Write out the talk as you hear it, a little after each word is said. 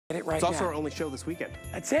it right It's also now. our only show this weekend.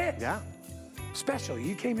 That's it. Yeah. Special.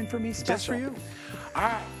 You came in for me special. Just for you. All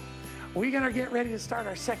right. We're going to get ready to start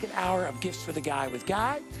our second hour of Gifts for the Guy with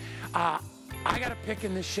Guy. I got a pick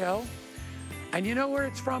in this show. And you know where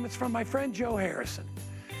it's from? It's from my friend Joe Harrison.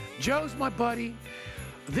 Joe's my buddy.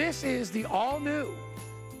 This is the all-new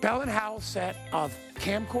Bell & Howell set of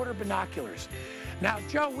camcorder binoculars. Now,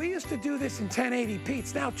 Joe, we used to do this in 1080p.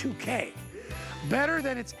 It's now 2K. Better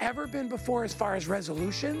than it's ever been before as far as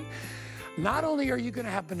resolution. Not only are you going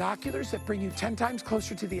to have binoculars that bring you 10 times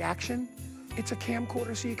closer to the action, it's a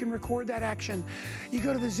camcorder so you can record that action. You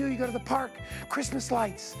go to the zoo, you go to the park, Christmas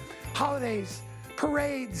lights, holidays,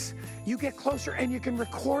 parades, you get closer and you can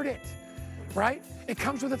record it, right? It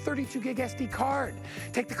comes with a 32 gig SD card.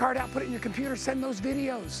 Take the card out, put it in your computer, send those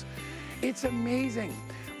videos. It's amazing.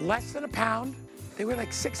 Less than a pound. They weigh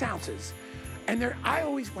like 6 ounces. And when I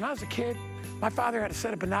was a kid, my father had a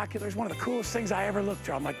set of binoculars, one of the coolest things I ever looked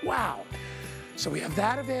through. I'm like, wow. So we have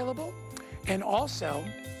that available. And also,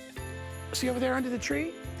 see over there under the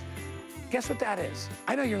tree? Guess what that is?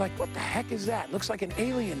 I know you're like, what the heck is that? Looks like an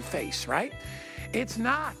alien face, right? It's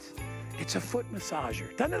not. It's a foot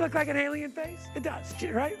massager. Doesn't it look like an alien face? It does,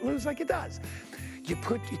 right? It looks like it does. You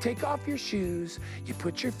take off your shoes, you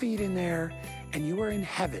put your feet in there, and you are in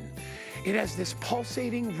heaven. It has this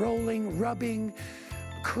pulsating, rolling, rubbing,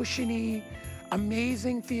 cushiony,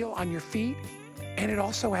 amazing feel on your feet. And it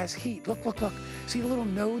also has heat. Look, look, look. See the little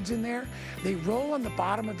nodes in there? They roll on the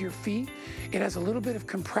bottom of your feet. It has a little bit of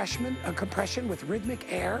compression with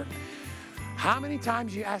rhythmic air. How many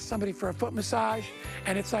times you ask somebody for a foot massage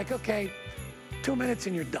and it's like, okay, 2 minutes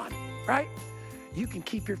and you're done, right? You can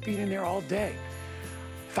keep your feet in there all day.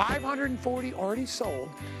 540 already sold.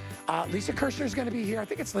 Lisa Kirshner's gonna be here. I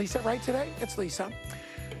think it's Lisa, right, today? It's Lisa.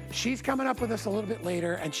 She's coming up with us a little bit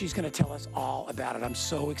later and she's gonna tell us all about it. I'm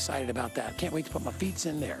so excited about that. Can't wait to put my feet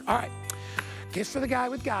in there. All right, Gifts for the Guy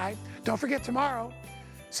with Guy. Don't forget tomorrow,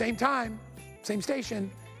 same time, same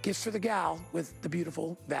station, Gifts for the Gal with the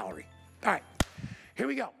beautiful Valerie. All right, here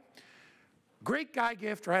we go. Great Guy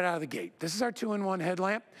gift right out of the gate. This is our 2-in-1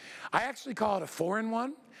 headlamp. I actually call it a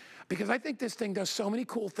 4-in-1 because I think this thing does so many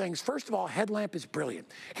cool things. First of all, headlamp is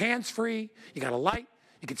brilliant. Hands-free, you got a light,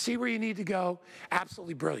 you can see where you need to go.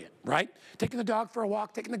 Absolutely brilliant, right? Taking the dog for a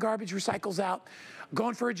walk, taking the garbage recycles out,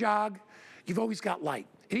 going for a jog, you've always got light.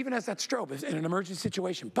 It even has that strobe in an emergency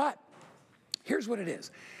situation. But here's what it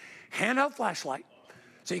is. Handheld flashlight.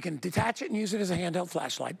 So you can detach it and use it as a handheld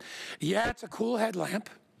flashlight. Yeah, it's a cool headlamp,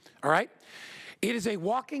 all right? It is a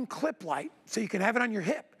walking clip light, so you can have it on your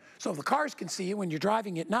hip. So the cars can see you when you're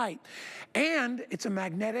driving at night. And it's a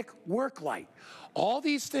magnetic work light. All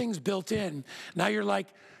these things built in. Now you're like,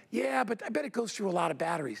 yeah, but I bet it goes through a lot of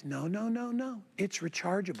batteries. No, no, no, no. It's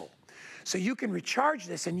rechargeable. So you can recharge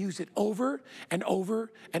this and use it over and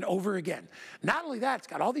over and over again. Not only that, it's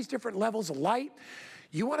got all these different levels of light.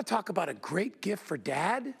 You want to talk about a great gift for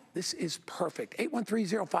dad? This is perfect.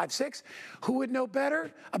 813056. Who would know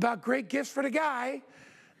better about great gifts for the guy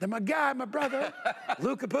than my guy, my brother,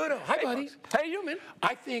 Lou Caputo. Hi, buddy. How you doing, man?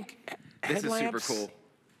 I think This headlamps, is super cool.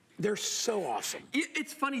 they're so awesome.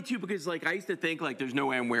 It's funny too because like I used to think like there's no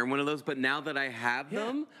way I'm wearing one of those, but now that I have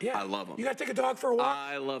them, I love them. You got to take a dog for a walk?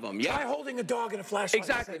 I love them. Yeah. Try holding a dog and a flashlight.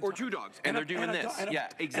 Exactly, or 2 dogs, and they're doing this. Yeah,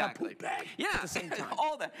 exactly. And a poop bag yeah, at the same time.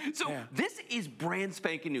 all that. So this is brand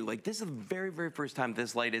spanking new. Like this is the very, very first time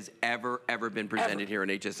this light has ever been presented here in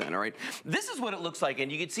HSN. All right, this is what it looks like,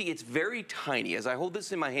 and you can see it's very tiny. As I hold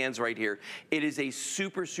this in my hands right here, it is a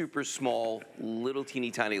super, super small, little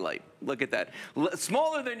teeny tiny light. Look at that,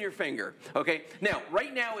 smaller than your finger. Okay, now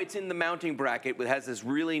right now it's in the mounting bracket. It has this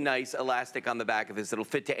really nice elastic on the back of this that'll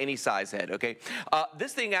fit to any size head. Okay,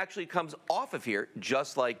 this thing actually comes off of here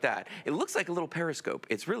just like that. It looks like a little periscope.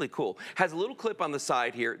 It's really cool. Has a little clip on the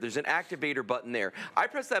side here. There's an activator button there. I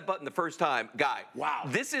pressed that button the first time. Guy, wow,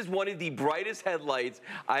 this is one of the brightest headlights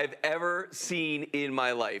I've ever seen in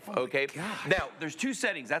my life. Okay, now there's 2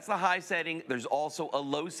 settings. That's the high setting. There's also a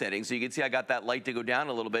low setting. So you can see I got that light to go down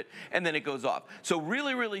a little bit and then it goes off. So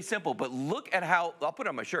really, really simple, but look at how, I'll put it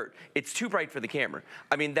on my shirt. It's too bright for the camera.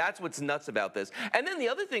 I mean, that's what's nuts about this. And then the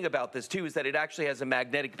other thing about this too is that it actually has a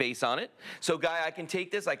magnetic base on it. So Guy, I can take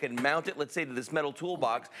this, I can mount it, let's say to this metal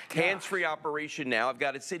toolbox, hands-free operation now. I've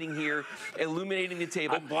got it sitting here, illuminating the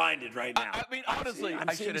table. I'm blinded right now. I mean, honestly,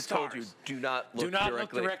 I should have told you, do not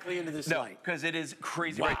look directly into this light. Because it is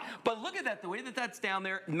crazy bright. But look at that, the way that that's down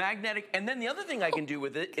there, magnetic. And then the other thing I can do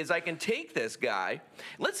with it is I can take this, Guy.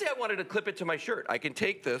 Let's say I wanted to clip it to my shirt. I can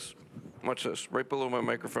take this, watch this, right below my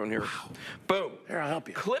microphone here. Wow. Boom. Here, I'll help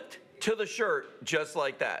you. Clipped to the shirt just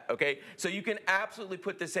like that, okay? So you can absolutely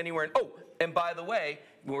put this anywhere. And, oh, and by the way,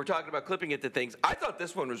 when we're talking about clipping it to things, I thought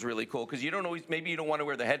this one was really cool because you don't always, maybe you don't want to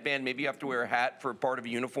wear the headband, maybe you have to wear a hat for part of a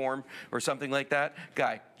uniform or something like that.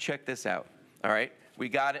 Guy, check this out, all right? We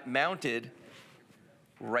got it mounted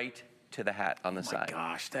right to the hat on the side. Oh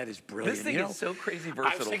my gosh, that is brilliant. This thing is so crazy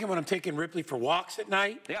versatile. I was thinking when I'm taking Ripley for walks at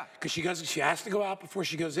night, because she has to go out before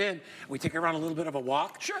she goes in. We take her around a little bit of a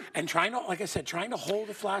walk. Sure. And trying to, like I said, trying to hold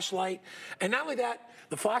a flashlight. And not only that,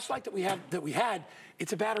 the flashlight that we had,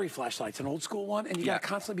 it's a battery flashlight. It's an old school one, and you got to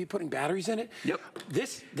constantly be putting batteries in it. Yep.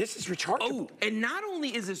 This is rechargeable. Oh, and not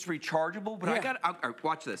only is this rechargeable, but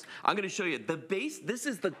watch this. I'm going to show you the base. This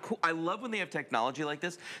is the cool. I love when they have technology like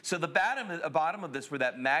this. So the bottom of this, where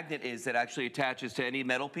that magnet is that actually attaches to any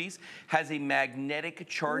metal piece, has a magnetic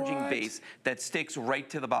charging base that sticks right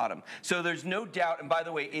to the bottom. So there's no doubt. And by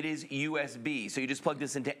the way, it is USB. So you just plug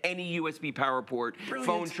this into any USB power port,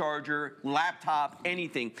 phone charger, laptop,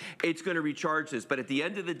 anything. It's going to recharge this. But at the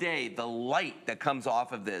end of the day, the light that comes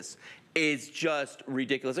off of this is just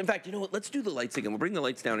ridiculous. In fact, you know what? Let's do the lights again. We'll bring the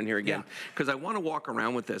lights down in here again because I want to walk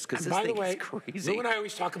around with this because this thing is crazy. Lou and I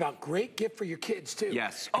always talk about great gift for your kids too.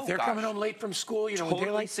 Yes. If they're coming home late from school, you know, when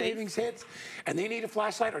daylight savings hits and they need a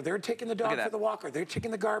flashlight, or they're taking the dog for the walk, or they're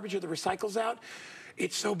taking the garbage or the recycles out,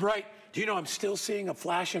 it's so bright. Do you know I'm still seeing a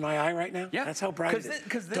flash in my eye right now? Yeah. That's how bright it is.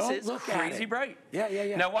 Because this is crazy bright.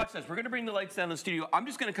 Yeah. Now watch this. We're going to bring the lights down in the studio. I'm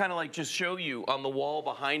just going to kind of like just show you on the wall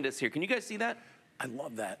behind us here. Can you guys see that? I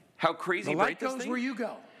love that. How crazy bright this thing? The light goes where you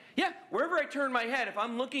go. Yeah. Wherever I turn my head, if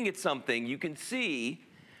I'm looking at something, you can see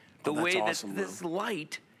the way that this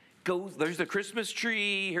light goes. There's the Christmas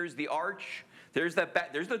tree. Here's the arch. There's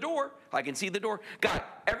there's the door. I can see the door.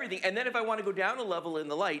 Got everything. And then if I want to go down a level in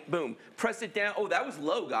the light, boom, press it down. Oh, that was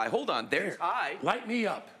low, Guy. Hold on. There's high. Light me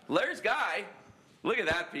up. There's Guy. Look at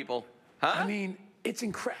that, people. Huh? I mean, it's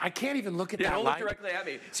incredible. I can't even look at that don't light. Look directly at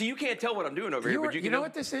me. So you can't tell what I'm doing over here, but you can. know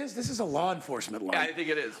what this is? This is a law enforcement light. Yeah, I think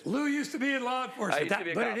it is. Lou used to be in law enforcement.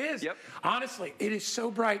 But it is. Yep. Honestly, it is so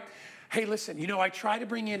bright. Hey, listen, you know, I try to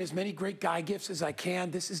bring in as many great Guy gifts as I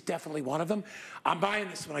can. This is definitely one of them. I'm buying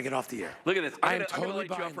this when I get off the air. Look at this. I'm totally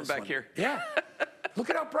light you up from back here. Yeah. Look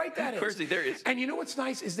at how bright that is. Percy, there it is. And you know what's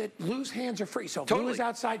nice is that Lou's hands are free. So if Lou is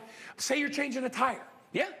outside, say you're changing a tire.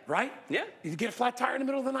 Yeah. Right? Yeah. You get a flat tire in the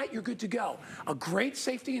middle of the night, you're good to go. A great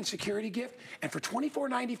safety and security gift. And for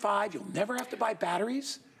 $24.95, you'll never have to buy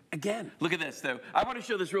batteries again. Look at this, though. I want to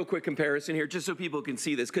show this real quick comparison here just so people can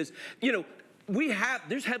see this because, you know,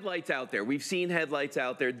 there's headlights out there. We've seen headlights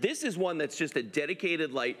out there. This is one that's just a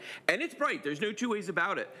dedicated light, and it's bright. There's no two ways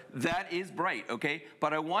about it. That is bright, okay?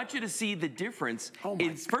 But I want you to see the difference.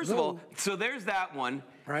 First of all, so there's that one,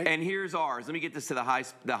 and here's ours. Let me get this to the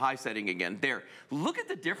high setting again. There. Look at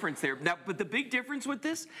the difference there. Now, but the big difference with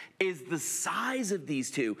this is the size of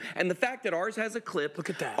these two, and the fact that ours has a clip. Look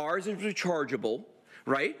at that. Ours is rechargeable,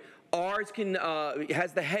 right? Ours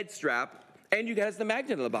has the head strap. And you has the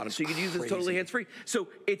magnet on the bottom, so you can use this totally hands-free. So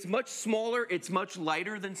it's much smaller, it's much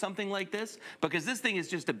lighter than something like this, because this thing is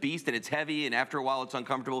just a beast and it's heavy, and after a while it's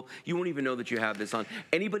uncomfortable. You won't even know that you have this on.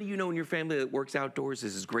 Anybody you know in your family that works outdoors,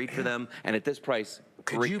 this is great for them, and at this price,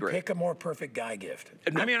 Could you pick a more perfect Guy gift?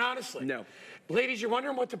 I mean, honestly. No. Ladies, you're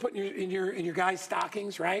wondering what to put in your guys'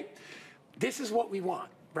 stockings, right? This is what we want,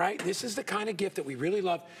 right? This is the kind of gift that we really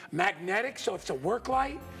love. Magnetic, so if it's a work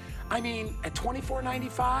light, I mean, at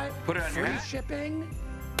 $24.95, put it on free shipping,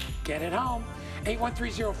 get it home.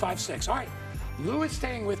 813056. All right, Lou is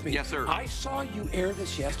staying with me. Yes, sir. I saw you air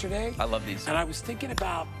this yesterday. I love these. And I was thinking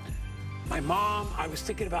about my mom. I was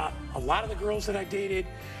thinking about a lot of the girls that I dated.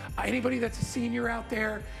 Anybody that's a senior out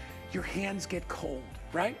there, your hands get cold,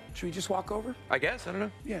 right? Should we just walk over? I guess, I don't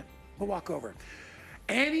know. Yeah, we'll walk over.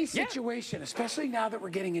 Any situation, especially now that we're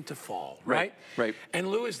getting into fall, right? Right.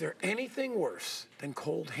 And Lou, is there anything worse than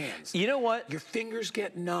cold hands? You know what? Your fingers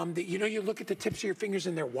get numb. You know, you look at the tips of your fingers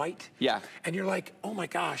and they're white. Yeah. And you're like, oh my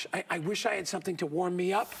gosh, I wish I had something to warm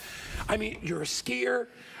me up. I mean, you're a skier,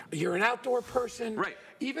 you're an outdoor person. Right.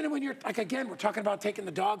 Even when you're, like again, we're talking about taking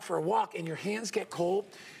the dog for a walk and your hands get cold.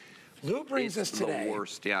 Lou brings us today. The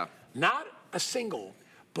worst, yeah. Not a single,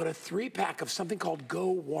 but a 3-pack of something called Go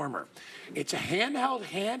Warmer. It's a handheld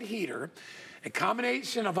hand heater, a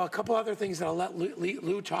combination of a couple other things that I'll let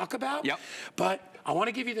Lou talk about. Yep. But I want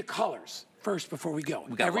to give you the colors first before we go.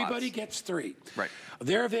 Everybody gets 3. Right.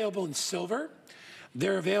 They're available in silver.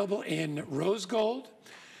 They're available in rose gold,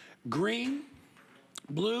 green,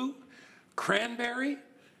 blue, cranberry,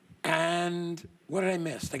 and what did I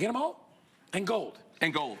miss? Did I get them all? And gold.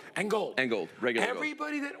 And gold. And gold. And gold. Regular gold.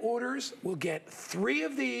 Everybody that orders will get 3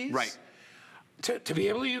 of these. Right. To be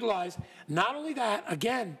able to utilize. Not only that,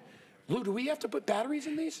 again, Lou, do we have to put batteries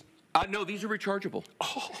in these? No, these are rechargeable.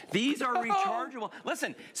 Oh, these are rechargeable.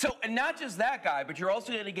 Listen, so, and not just that, Guy, but you're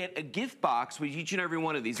also going to get a gift box with each and every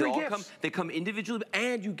one of these. They come individually,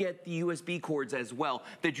 and you get the USB cords as well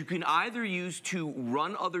that you can either use to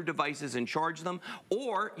run other devices and charge them,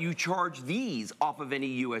 or you charge these off of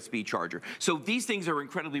any USB charger. So these things are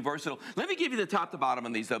incredibly versatile. Let me give you the top to bottom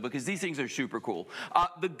on these, though, because these things are super cool.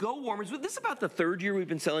 The Go Warmers, this is about the 3rd year we've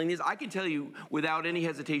been selling these. I can tell you, without any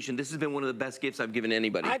hesitation, this has been one of the best gifts I've given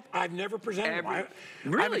anybody. I've never presented them.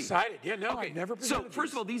 Really? I'm excited. Yeah, no, okay. I've never presented So,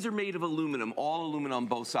 first of all, these are made of aluminum, all aluminum on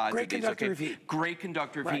both sides. Great conductor of heat. Great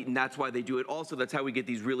conductor of heat, and that's why they do it. Also, that's how we get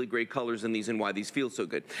these really great colors in these and why these feel so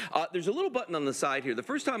good. There's a little button on the side here. The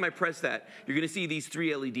first time I press that, you're going to see these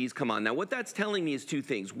 3 LEDs come on. Now, what that's telling me is 2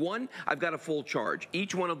 things. One, I've got a full charge.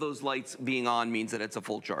 Each one of those lights being on means that it's a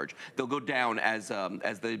full charge. They'll go down as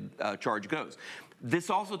the charge goes.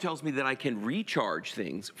 This also tells me that I can recharge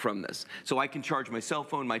things from this. So I can charge my cell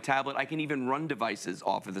phone, my tablet. I can even run devices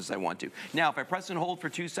off of this if I want to. Now, if I press and hold for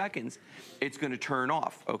 2 seconds, it's going to turn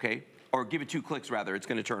off, okay? Or give it 2 clicks, rather. It's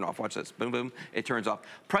going to turn off. Watch this. Boom, boom. It turns off.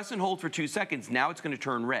 Press and hold for 2 seconds. Now it's going to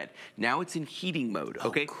turn red. Now it's in heating mode,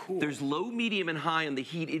 okay? Oh, cool. There's low, medium, and high on the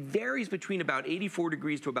heat. It varies between about 84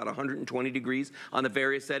 degrees to about 120 degrees on the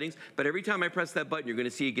various settings. But every time I press that button, you're going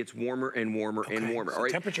to see it gets warmer and warmer and warmer. So all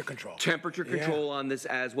right? temperature control. Temperature control on this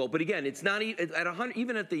as well. But again, it's not at 100,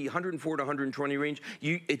 even at the 104 to 120 range.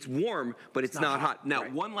 It's warm, but it's not hot. Now,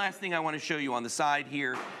 one last thing I want to show you on the side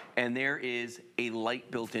here, and there is a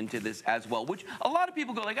light built into this as well, which a lot of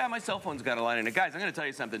people go like, my cell phone's got a light in it. Guys, I'm going to tell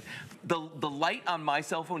you something. The light on my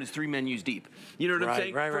cell phone is 3 menus deep. You know what I'm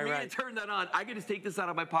saying? For me to turn that on, I can just take this out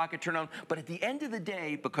of my pocket, turn it on. But at the end of the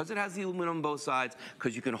day, because it has the aluminum on both sides,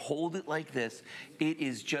 because you can hold it like this, it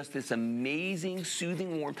is just this amazing,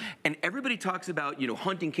 soothing warmth. And everybody talks about,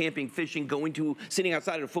 hunting, camping, fishing, sitting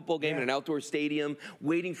outside at a football game in an outdoor stadium,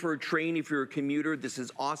 waiting for a train if you're a commuter. This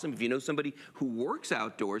is awesome if you know somebody who works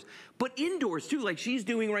outdoors, but indoors too, like she's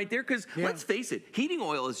doing right there, because let's face it, heating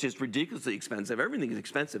oil is just ridiculously expensive. Everything is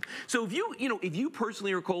expensive. So if you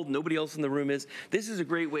personally are cold, nobody else in the room is, this is a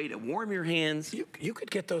great way to warm your hands. You could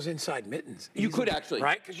get those inside mittens. You could actually.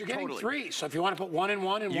 Right? Because you're getting 3. So if you want to put one in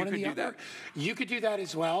one and one in the other, you could do that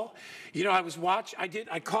as well.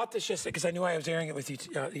 I caught this yesterday because I knew I was airing it with you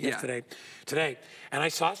today. And I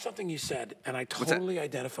saw something you said, and I totally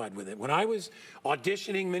identified with it. When I was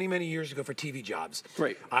auditioning many, many years ago for TV jobs,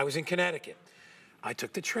 I was in Connecticut. I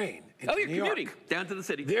took the train into New York. Commuting down to the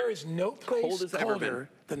city. There is no place colder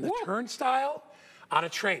than the turnstile on a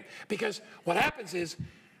train. Because what happens is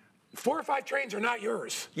 4 or 5 trains are not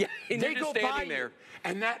yours. Yeah, and they you're just go standing by there.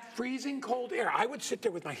 And that freezing cold air, I would sit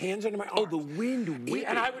there with my hands under my arms. Oh, the wind whipping.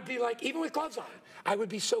 And I would be like, even with gloves on, I would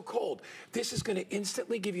be so cold. This is going to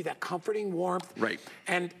instantly give you that comforting warmth. Right.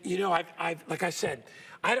 And, I've like I said,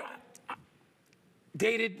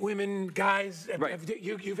 dated women, guys,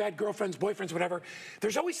 you've had girlfriends, boyfriends, whatever.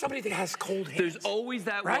 There's always somebody that has cold hands. There's always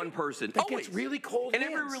that one person. That gets really cold hands.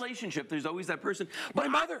 In every relationship, there's always that person. My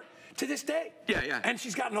mother, to this day. Yeah. And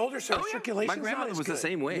she's gotten older, so circulation's My grandmother was the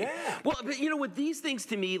same way. Yeah. Well, but with these things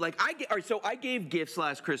to me, like I gave gifts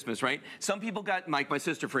last Christmas, right? Some people got, my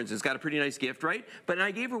sister, for instance, got a pretty nice gift, right? But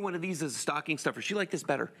I gave her one of these as a stocking stuffer. She liked this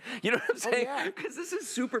better. You know what I'm saying? Because this is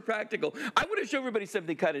super practical. I want to show everybody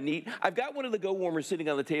something kind of neat. I've got one of the Go Warmers sitting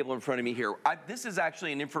on the table in front of me here. This is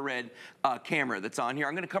actually an infrared camera that's on here.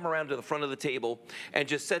 I'm going to come around to the front of the table and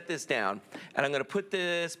just set this down. And I'm going to put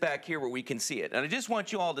this back here where we can see it. And I just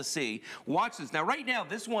want you all to see. Watch this. Now, right now,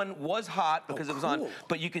 this one was hot because it was on.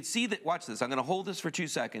 But you can see that. Watch this. I'm going to hold this for 2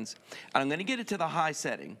 seconds. And I'm going to get it to the high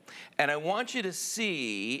setting. And I want you to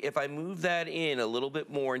see if I move that in a little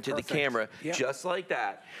bit more into the camera, just like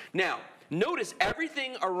that. Now, notice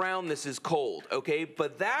everything around this is cold, okay?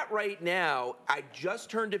 But that right now, I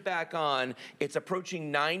just turned it back on. It's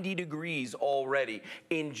approaching 90 degrees already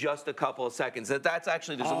in just a couple of seconds. That's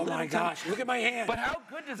actually, there's a little my gosh, look at my hand. But how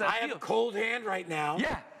good does that feel? I have a cold hand right now.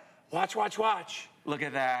 Yeah. Watch, watch, watch. Look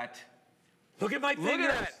at that. Look at my fingers. Look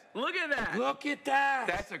at that. Look at that. Look at that.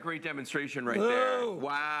 That's a great demonstration right there.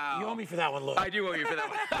 Wow. You owe me for that one, look. I do owe you for that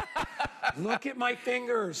one. Look at my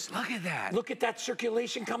fingers. Look at that. Look at that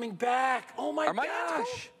circulation coming back. Oh my gosh. Are my hands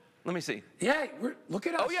cold? Let me see. Yeah, look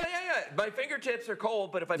at us. Oh, yeah. My fingertips are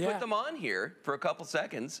cold, but if I put them on here for a couple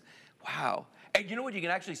seconds, wow. And you know what? You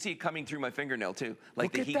can actually see it coming through my fingernail, too.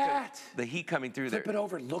 Like look at that. The heat coming through there. Flip it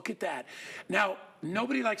over. Look at that. Now,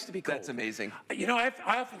 nobody likes to be cold. That's amazing. I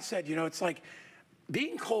often said, it's like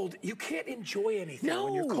being cold, you can't enjoy anything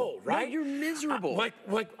when you're cold, right? No, you're miserable. Like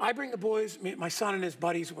I bring the boys, my son and his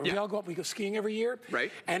buddies, we all go up, we go skiing every year.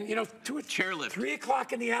 Right. And you know, chairlift. 3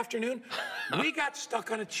 o'clock in the afternoon, we got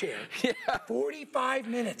stuck on a chair. 45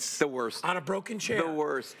 minutes. The worst. On a broken chair. The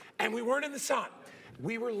worst. And we weren't in the sun.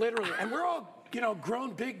 We were literally, and we're all, you know,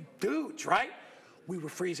 grown big dudes, right? We were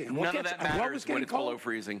freezing. And None of that matters when it's below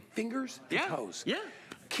freezing. Fingers and toes. Yeah.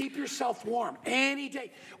 Keep yourself warm any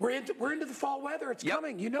day. We're into the fall weather. It's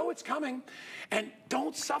coming. You know it's coming. And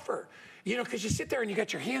don't suffer. You know, because you sit there and you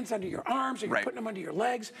got your hands under your arms and you're putting them under your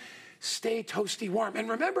legs. Stay toasty warm. And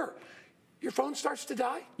remember, your phone starts to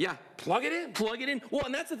die? Yeah. Plug it in. Plug it in. Well,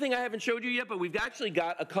 and that's the thing I haven't showed you yet, but we've actually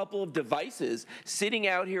got a couple of devices sitting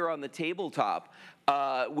out here on the tabletop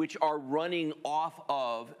which are running off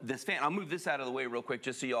of this fan. I'll move this out of the way real quick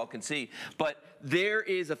just so you all can see. But there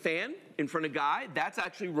is a fan in front of Guy. That's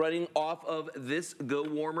actually running off of this Go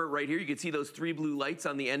Warmer right here. You can see those 3 blue lights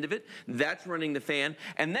on the end of it. That's running the fan.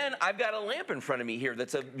 And then I've got a lamp in front of me here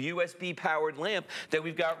that's a USB-powered lamp that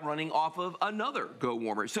we've got running off of another Go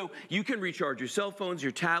Warmer. So you can recharge your cell phones,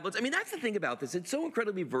 your tablets. I mean, that's the thing about this. It's so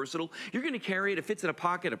incredibly versatile. You're going to carry it. It fits in a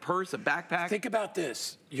pocket, a purse, a backpack. Think about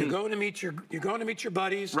this. You're going to meet your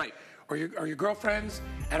buddies, or your girlfriends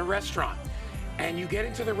at a restaurant, and you get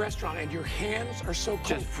into the restaurant and your hands are so cold.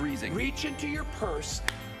 Just freezing. Reach into your purse.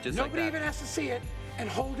 Just Nobody like even has to see it, and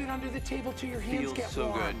hold it under the table till your hands Feels get so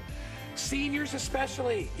warm. good. Seniors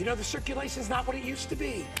especially. You know, the circulation's not what it used to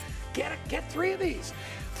be. Get 3 of these.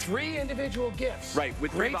 3 individual gifts. Right,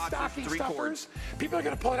 with 3 great boxes, stocking 3 stuffers. cords. People are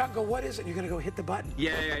going to pull it out and go, what is it? And you're going to go hit the button.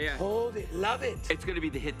 Yeah. Hold it. Love it. It's going to be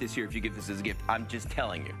the hit this year if you give this as a gift. I'm just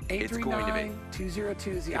telling you. It's going to be. 839-202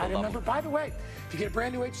 is the item number. By the way, if you get a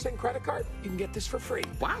brand new HSN credit card, you can get this for free.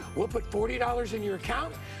 Wow. We'll put $40 in your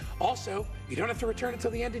account. Also, you don't have to return it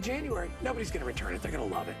until the end of January. Nobody's going to return it. They're going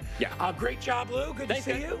to love it. Yeah. Great job, Lou. Good to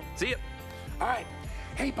see you. See you. All right.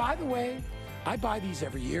 Hey, by the way, I buy these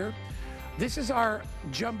every year. This is our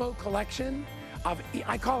jumbo collection of,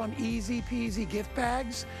 I call them easy peasy gift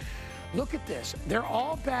bags. Look at this. They're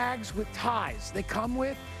all bags with ties. They come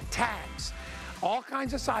with tags. All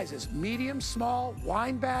kinds of sizes, medium, small,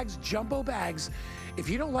 wine bags, jumbo bags. If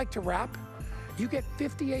you don't like to wrap, you get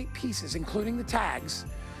 58 pieces, including the tags.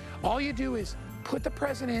 All you do is put the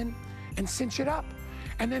present in and cinch it up,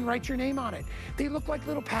 and then write your name on it. They look like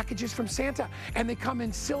little packages from Santa, and they come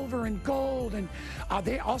in silver and gold, and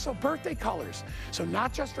they also birthday colors. So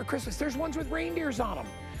not just for Christmas. There's ones with reindeers on them.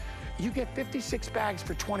 You get 56 bags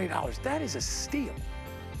for $20. That is a steal.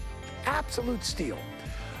 Absolute steal.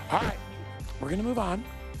 All right, we're gonna move on.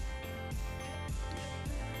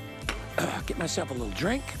 Get myself a little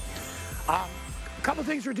drink. A couple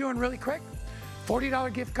things we're doing really quick.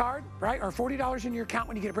 $40 gift card, right? Or $40 in your account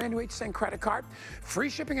when you get a brand new HSN credit card. Free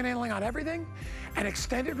shipping and handling on everything. And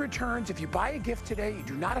extended returns. If you buy a gift today, you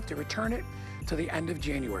do not have to return it till the end of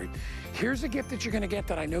January. Here's a gift that you're gonna get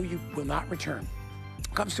that I know you will not return.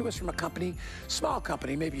 Comes to us from a company, small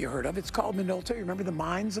company, maybe you heard of. It's called Minolta. You remember the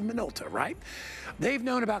mines of Minolta, right? They've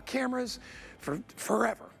known about cameras for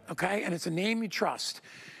forever, okay? And it's a name you trust.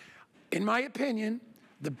 In my opinion,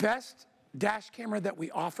 the best dash camera that we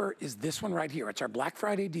offer is this one right here. It's our Black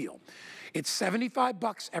Friday deal. It's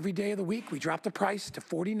 $75 every day of the week. We dropped the price to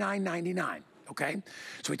 $49.99, okay?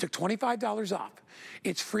 So we took $25 off.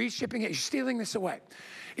 It's free shipping. You're stealing this away.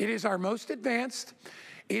 It is our most advanced.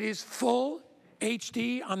 It is full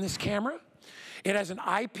HD on this camera. It has an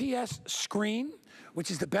IPS screen, which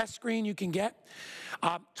is the best screen you can get.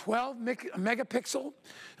 12 megapixel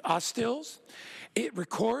stills. It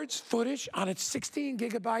records footage on its 16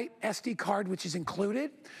 gigabyte SD card, which is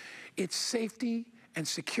included. It's safety and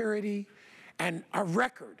security and a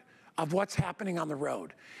record of what's happening on the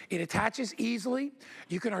road. It attaches easily.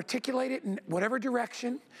 You can articulate it in whatever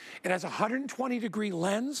direction. It has a 120-degree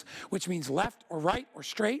lens, which means left or right or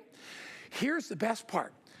straight. Here's the best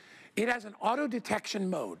part. It has an auto detection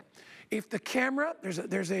mode. If the camera,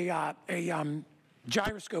 there's a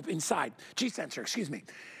gyroscope inside, G-sensor, excuse me.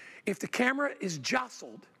 If the camera is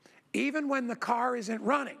jostled, even when the car isn't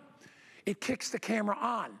running, it kicks the camera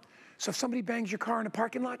on. So if somebody bangs your car in a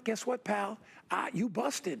parking lot, guess what, pal? You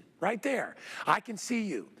busted right there. I can see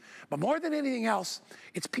you. But more than anything else,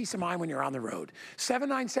 it's peace of mind when you're on the road.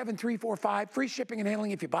 797-345, free shipping and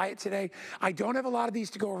handling if you buy it today. I don't have a lot of these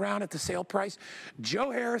to go around at the sale price.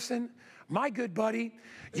 Joe Harrison, my good buddy,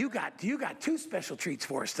 you got 2 special treats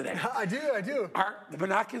for us today. I do. The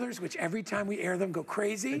binoculars, which every time we air them go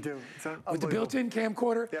crazy. They do. With the built-in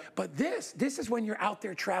camcorder. Yep. But this is when you're out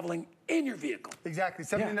there traveling in your vehicle. Exactly.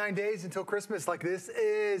 79 days until Christmas. Like, this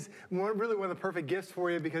is really one of the perfect gifts for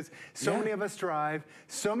you, because so many of us drive.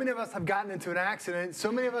 So many of us have gotten into an accident.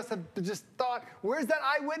 So many of us have just thought, where's that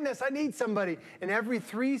eyewitness? I need somebody. And every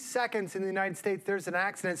 3 seconds in the United States, there's an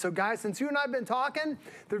accident. So guys, since you and I have been talking,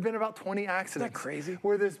 there have been about 20 accidents. Isn't that crazy?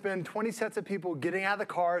 Where there's been 20 sets of people getting out of the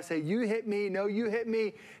car, say, you hit me, no, you hit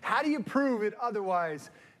me. How do you prove it otherwise?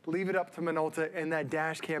 Leave it up to Minolta and that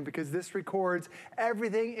dash cam, because this records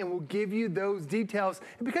everything and will give you those details.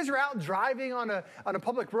 And because you're out driving on a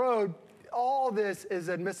public road, all this is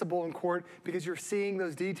admissible in court, because you're seeing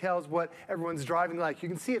those details, what everyone's driving like. You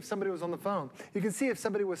can see if somebody was on the phone. You can see if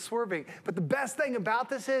somebody was swerving. But the best thing about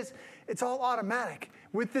this is it's all automatic.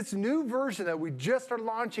 With this new version that we just are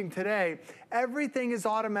launching today, everything is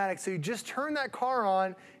automatic. So you just turn that car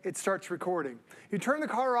on, it starts recording. You turn the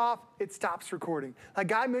car off, it stops recording. Like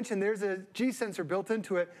Guy mentioned, there's a G sensor built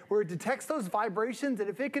into it where it detects those vibrations, and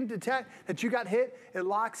if it can detect that you got hit, it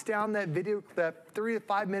locks down that video, that 3 to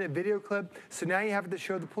 5 minute video clip. So now you have to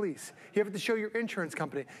show the police. You have to show your insurance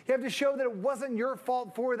company. You have to show that it wasn't your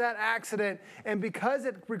fault for that accident. And because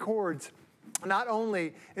it records not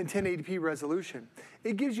only in 1080p resolution,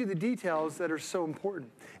 it gives you the details that are so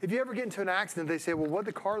important. If you ever get into an accident, they say, well, what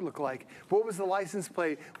did the car look like? What was the license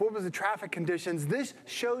plate? What was the traffic conditions? This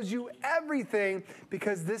shows you everything,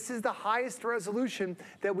 because this is the highest resolution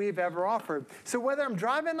that we've ever offered. So whether I'm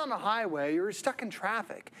driving on a highway or you're stuck in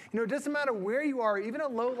traffic, it doesn't matter where you are, even a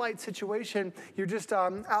low light situation, you're just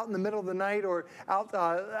out in the middle of the night or out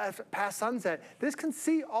past sunset, this can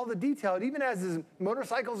see all the detail. And even as these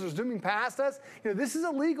motorcycles are zooming past us, this is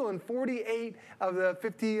illegal in 48 of the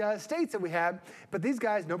 50 states that we have, but these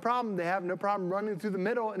guys, no problem. They have no problem running through the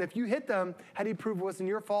middle, and if you hit them, how do you prove it wasn't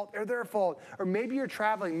your fault or their fault? Or maybe you're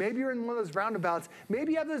traveling, maybe you're in one of those roundabouts,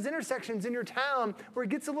 maybe you have those intersections in your town where it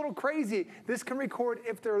gets a little crazy. This can record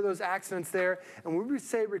if there are those accidents there, and when we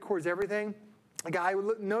say it records everything, Guy,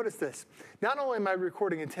 notice this. Not only am I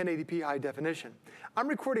recording in 1080p high definition, I'm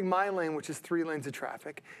recording my lane, which is 3 lanes of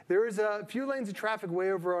traffic. There is a few lanes of traffic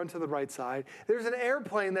way over onto the right side. There's an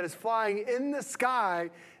airplane that is flying in the sky.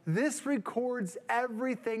 This records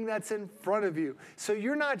everything that's in front of you. So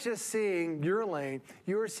you're not just seeing your lane,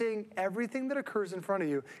 you are seeing everything that occurs in front of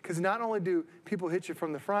you. Because not only do people hit you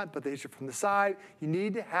from the front, but they hit you from the side. You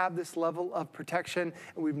need to have this level of protection,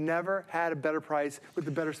 and we've never had a better price with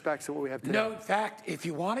the better specs than what we have today. No, in fact, if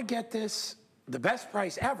you want to get this, the best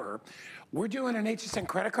price ever, we're doing an HSN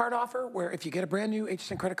credit card offer where if you get a brand new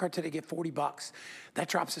HSN credit card today, get $40. That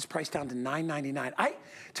drops this price down to $9.99.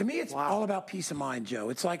 To me, it's all about peace of mind, Joe.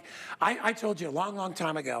 It's like, I told you a long, long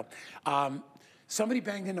time ago, somebody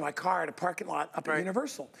banged into my car at a parking lot up at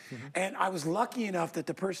Universal. And I was lucky enough that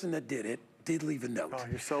the person that did it did leave a note. Oh,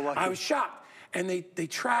 you're so lucky. I was shocked. And they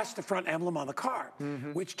trashed the front emblem on the car,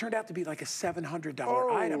 which turned out to be like a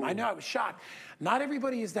 $700 item. I know, I was shocked. Not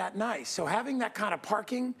everybody is that nice. So having that kind of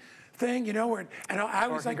parking thing, where, and I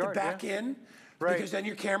always like to back in, because then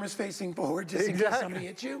your camera's facing forward just in case somebody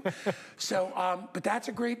hits you. So, but that's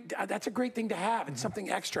a great thing to have. It's something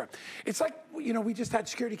extra. It's like, we just had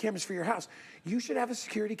security cameras for your house. You should have a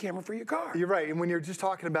security camera for your car. You're right. And when you're just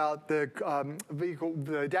talking about the vehicle,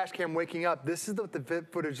 the dash cam waking up, this is what the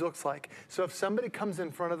footage looks like. So if somebody comes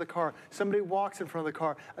in front of the car, somebody walks in front of the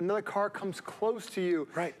car, another car comes close to you.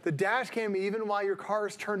 The dash cam, even while your car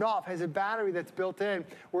is turned off, has a battery that's built in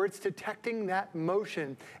where it's detecting that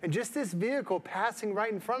motion. And just this vehicle passing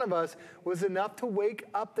right in front of us was enough to wake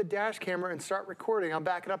up the dash camera and start recording. I'll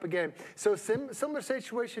back it up again. So similar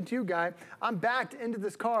situation to you, Guy. I'm backed into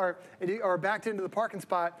this car, or backed into the parking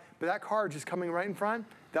spot, but that car just coming right in front,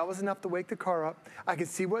 that was enough to wake the car up. I can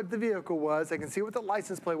see what the vehicle was. I can see what the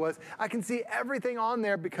license plate was. I can see everything on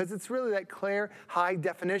there because it's really that clear, high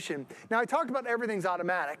definition. Now, I talked about everything's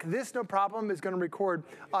automatic. This, no problem, is going to record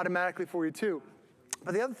automatically for you, too.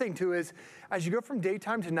 But the other thing, too, is as you go from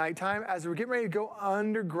daytime to nighttime, as we're getting ready to go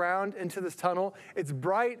underground into this tunnel, it's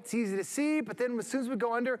bright, it's easy to see, but then as soon as we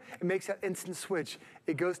go under, it makes that instant switch.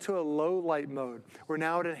 It goes to a low light mode, where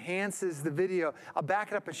now it enhances the video. I'll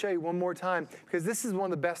back it up and show you one more time, because this is one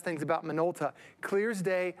of the best things about Minolta. Clear as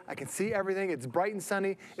day, I can see everything, it's bright and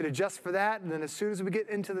sunny, it adjusts for that, and then as soon as we get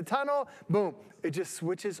into the tunnel, boom, it just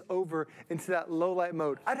switches over into that low light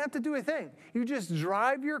mode. I don't have to do a thing. You just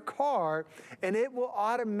drive your car, and it will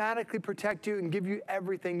automatically protect you and give you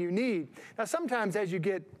everything you need. Now, sometimes as you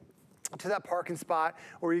get to that parking spot,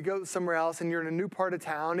 or you go somewhere else and you're in a new part of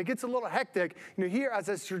town, it gets a little hectic. You know, here as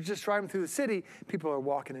I'm just driving through the city, people are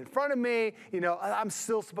walking in front of me. You know, I'm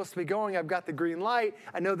still supposed to be going. I've got the green light.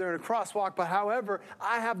 I know they're in a crosswalk, but however,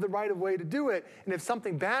 I have the right of way to do it. And if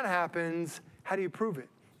something bad happens, how do you prove it?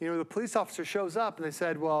 You know, the police officer shows up and they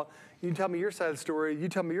said, well, you tell me your side of the story, you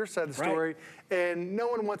tell me your side of the story, and no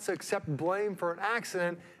one wants to accept blame for an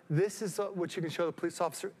accident. This is what you can show the police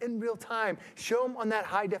officer in real time. Show them on that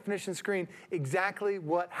high definition screen exactly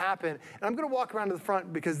what happened. And I'm gonna walk around to the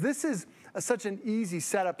front because this is such an easy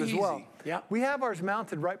setup as well. Yeah. We have ours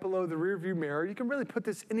mounted right below the rear view mirror. You can really put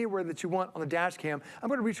this anywhere that you want on the dash cam. I'm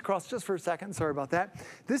gonna reach across just for a second, sorry about that.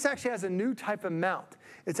 This actually has a new type of mount.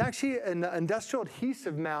 It's actually an industrial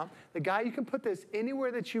adhesive mount. The guy, you can put this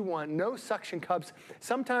anywhere that you want, no suction cups.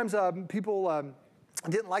 Sometimes people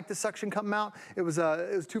didn't like the suction cup mount. It was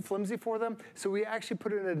too flimsy for them. So we actually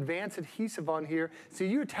put an advanced adhesive on here. So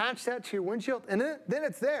you attach that to your windshield and then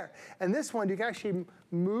it's there. And this one, you can actually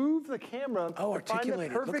move the camera to find the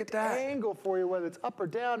perfect angle for you, whether it's up or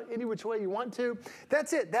down, any which way you want to.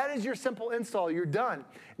 That's it. That is your simple install. You're done.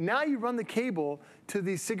 Now you run the cable to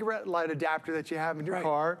the cigarette light adapter that you have in your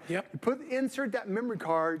car. You insert that memory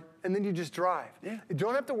card, and then you just drive. You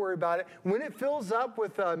don't have to worry about it. When it fills up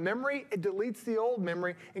with memory, it deletes the old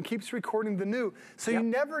memory and keeps recording the new. So you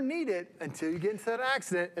never need it until you get into that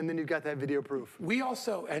accident, and then you've got that video proof. We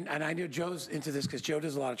also, and I know Joe's into this because Joe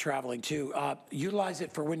does a lot of traveling too, utilize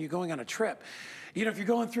it for when you're going on a trip. You know, if you're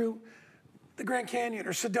going through the Grand Canyon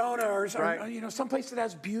or Sedona or you know, someplace that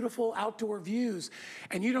has beautiful outdoor views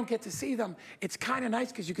and you don't get to see them, it's kind of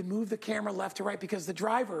nice because you can move the camera left to right because the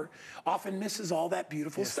driver often misses all that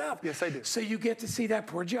beautiful stuff. Yes, I do. So you get to see that.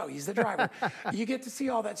 Poor Joe, he's the driver. You get to see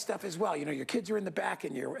all that stuff as well. You know, your kids are in the back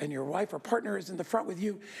and your wife or partner is in the front with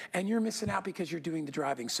you and you're missing out because you're doing the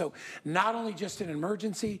driving. So not only just in an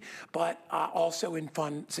emergency, but also in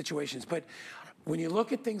fun situations. But when you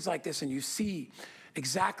look at things like this and you see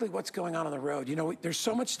exactly what's going on the road, you know, there's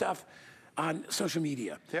so much stuff on social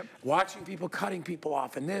media. Watching people cutting people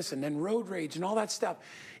off and this and then road rage and all that stuff.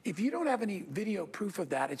 If you don't have any video proof of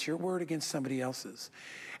that, it's your word against somebody else's.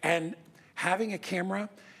 And having a camera,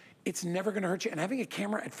 it's never gonna hurt you. And having a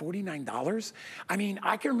camera at $49, I mean,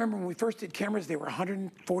 I can remember when we first did cameras, they were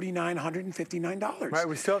 $149, $159. Right,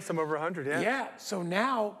 we still have some over 100, Yeah, so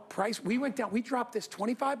now we went down, we dropped this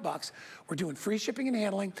 25 bucks. We're doing free shipping and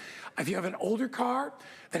handling. If you have an older car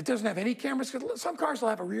that doesn't have any cameras, because some cars will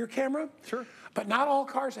have a rear camera. But not all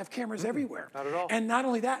cars have cameras everywhere. Not at all. And not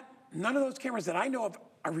only that, none of those cameras that I know of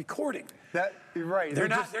are recording. You're right.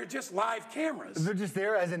 They're just live cameras. They're just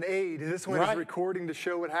there as an aid. This one is recording to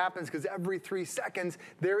show what happens because every 3 seconds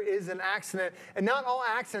there is an accident. And not all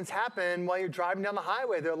accidents happen while you're driving down the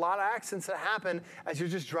highway. There are a lot of accidents that happen as you're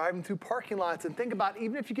just driving through parking lots. And think about,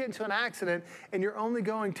 even if you get into an accident and you're only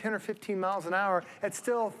going 10 or 15 miles an hour, it's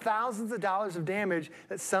still thousands of dollars of damage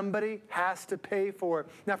that somebody has to pay for.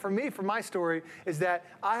 Now for me, for my story, is that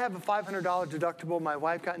I have a $500 deductible. My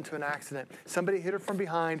wife got into an accident. Somebody hit her from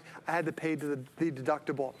behind. I had to pay the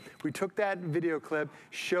deductible. We took that video clip,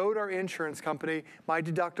 showed our insurance company. My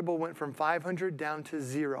deductible went from $500 down to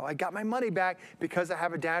 $0. I got my money back because I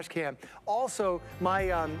have a dash cam. Also,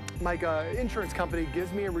 my insurance company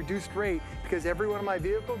gives me a reduced rate because every one of my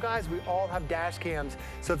vehicle guys, we all have dash cams.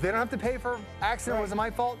 So if they don't have to pay for accident, it wasn't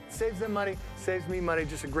my fault, saves them money, saves me money,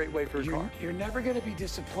 just a great way for your car. You're never gonna be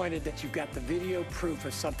disappointed that you've got the video proof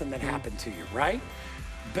of something that happened to you, right?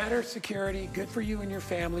 Better security, good for you and your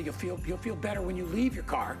family. You'll feel better when you leave your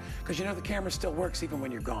car because you know the camera still works even when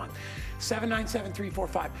you're gone.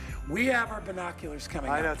 797-345. We have our binoculars coming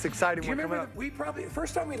up. I know, it's exciting. Do you remember the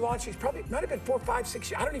first time we launched these, might have been 4, 5, 6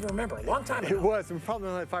 years. I don't even remember, a long time ago. It was, and probably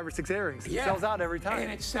only had 5 or 6 airings. It sells out every time. And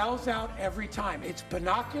it sells out every time. It's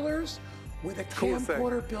binoculars with a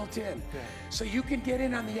camcorder built in. So you can get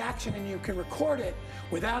in on the action and you can record it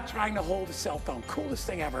without trying to hold a cell phone. Coolest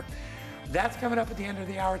thing ever. That's coming up at the end of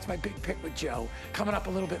the hour. It's my big pick with Joe. Coming up a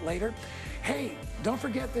little bit later. Hey, don't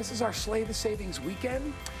forget, this is our Slay the Savings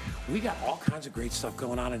weekend. We got all kinds of great stuff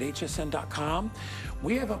going on at hsn.com.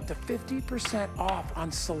 We have up to 50% off on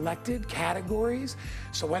selected categories.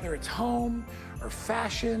 So whether it's home or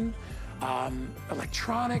fashion,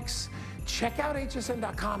 electronics, check out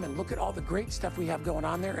hsn.com and look at all the great stuff we have going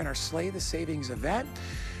on there in our Slay the Savings event.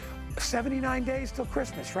 79 days till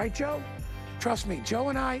Christmas, right, Joe? Trust me, Joe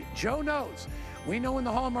and I, Joe knows. We know when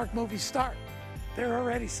the Hallmark movies start. They're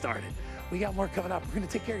already started. We got more coming up. We're going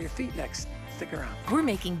to take care of your feet next. Stick around. We're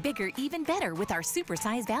making bigger even better with our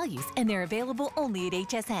supersize values, and they're available only at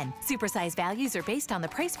HSN. Supersize values are based on the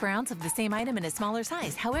price per ounce of the same item in a smaller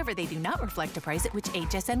size. However, they do not reflect the price at which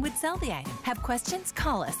HSN would sell the item. Have questions?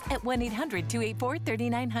 Call us at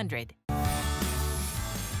 1-800-284-3900.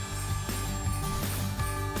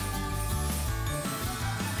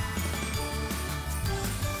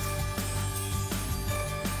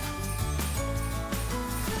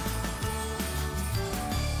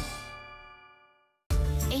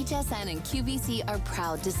 HSN and QVC are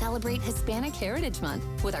proud to celebrate Hispanic Heritage Month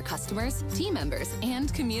with our customers, team members,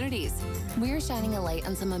 and communities. We're shining a light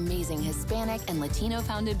on some amazing Hispanic and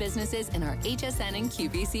Latino-founded businesses in our HSN and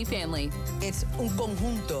QVC family. It's un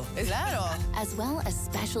conjunto. Claro. As well as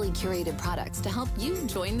specially curated products to help you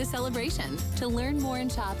join the celebration. To learn more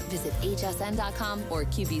and shop, visit hsn.com or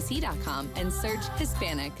qvc.com and search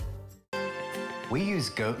Hispanic. We use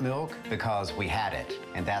goat milk because we had it,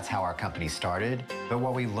 and that's how our company started. But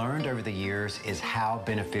what we learned over the years is how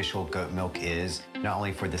beneficial goat milk is, not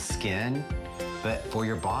only for the skin, but for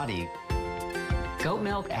your body. Goat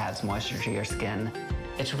milk adds moisture to your skin.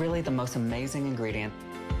 It's really the most amazing ingredient.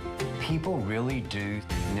 People really do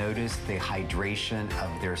notice the hydration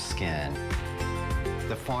of their skin.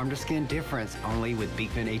 The farm-to-skin difference only with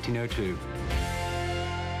Beekman 1802.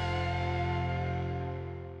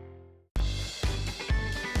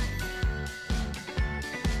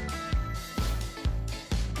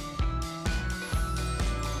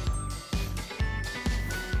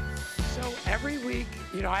 Every week,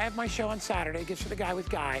 you know, I have my show on Saturday, Gifts for the Guy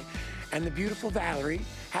with Guy, and the beautiful Valerie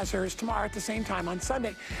has hers tomorrow at the same time on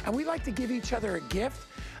Sunday. And we like to give each other a gift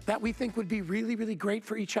that we think would be really, really great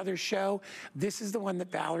for each other's show. This is the one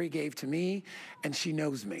that Valerie gave to me, and she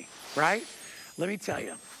knows me, right? Let me tell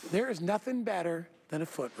you, there is nothing better than a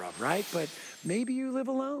foot rub, right? But maybe you live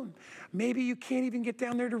alone. Maybe you can't even get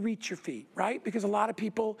down there to reach your feet, right? Because a lot of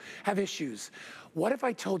people have issues. What if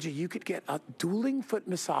I told you you could get a dueling foot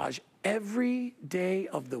massage every day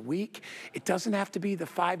of the week? It doesn't have to be the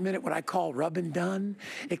 5-minute, what I call rub and done.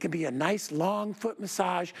 It can be a nice long foot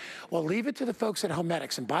massage. Well, leave it to the folks at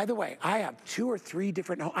Homedics. And by the way, I have 2 or 3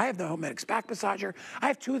 different, I have the Homedics back massager. I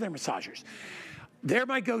have 2 of their massagers. They're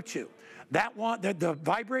my go-to. That one, the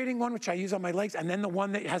vibrating one, which I use on my legs, and then the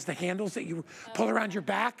one that has the handles that you pull around your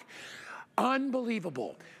back.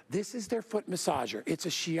 Unbelievable. This is their foot massager. It's a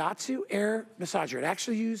shiatsu air massager. It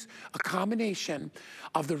actually uses a combination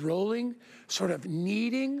of the rolling, sort of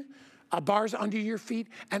kneading bars under your feet,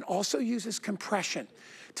 and also uses compression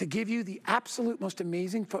to give you the absolute most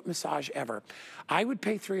amazing foot massage ever. I would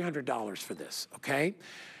pay $300 for this, okay?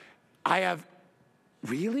 I have,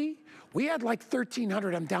 really? We had like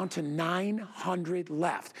 1,300. I'm down to 900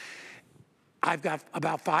 left. I've got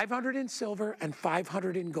about 500 in silver and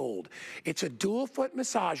 500 in gold. It's a dual foot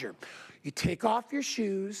massager. You take off your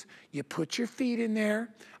shoes, you put your feet in there.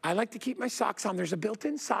 I like to keep my socks on. There's a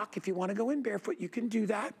built-in sock. If you want to go in barefoot, you can do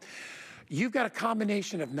that. You've got a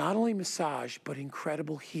combination of not only massage, but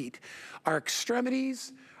incredible heat. Our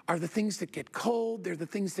extremities are the things that get cold. They're the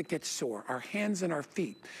things that get sore, our hands and our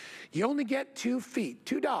feet. You only get 2 feet,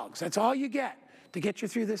 2 dogs. That's all you get to get you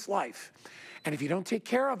through this life. And if you don't take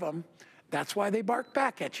care of them, that's why they bark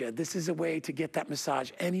back at you. This is a way to get that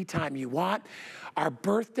massage anytime you want. Our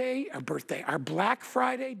Black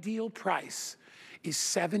Friday deal price is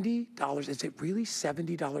 $70. Is it really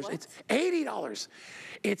 $70? What? It's $80.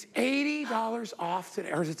 It's $80 off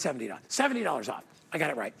today, or is it $70? $70 off. I got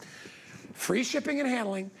it right. Free shipping and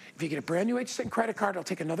handling. If you get a brand new HSN credit card, I'll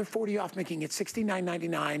take another $40 off, making it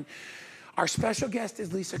 $69.99. Our special guest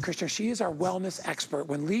is Lisa Kirshner. She is our wellness expert.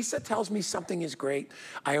 When Lisa tells me something is great,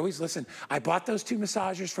 I always listen. I bought those 2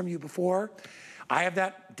 massagers from you before. I have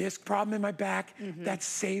that disc problem in my back. That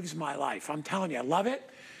saves my life. I'm telling you, I love it.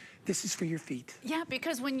 This is for your feet. Yeah,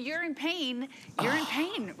 because when you're in pain,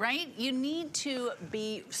 right? You need to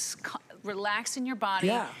be relaxed in your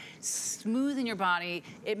body, smooth in your body.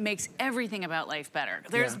 It makes everything about life better.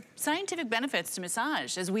 There's scientific benefits to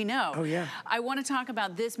massage, as we know. Oh, yeah. I want to talk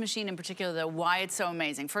about this machine in particular, though, why it's so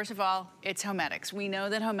amazing. First of all, it's Homedics. We know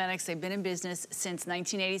that Homedics, they've been in business since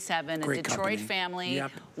 1987. Great a Detroit company. family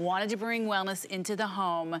wanted to bring wellness into the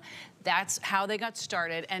home. That's how they got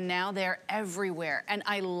started, and now they're everywhere. And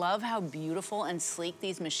I love how beautiful and sleek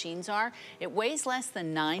these machines are. It weighs less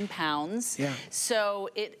than 9 pounds. So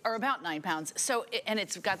or about 9 pounds. So, and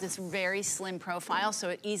it's got this very slim profile, so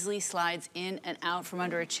it easily slides in and out from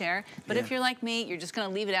under a chair. But if you're like me, you're just gonna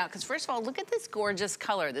leave it out, because first of all, look at this gorgeous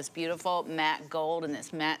color, this beautiful matte gold and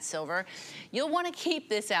this matte silver. You'll wanna keep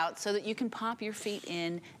this out so that you can pop your feet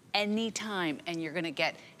in anytime, and you're gonna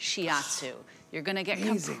get shiatsu. You're gonna get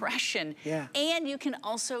compression, and you can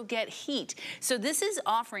also get heat. So this is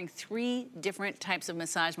offering 3 different types of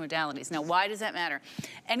massage modalities. Now, why does that matter?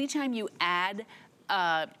 Anytime you add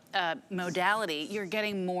modality, you're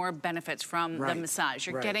getting more benefits from the massage.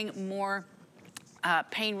 You're getting more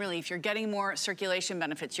pain relief, you're getting more circulation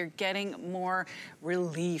benefits, you're getting more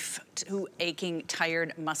relief to aching,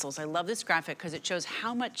 tired muscles. I love this graphic because it shows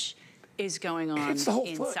how much is going on it's the whole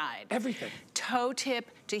inside. Foot, everything. Toe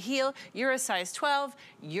tip to heel, you're a size 12,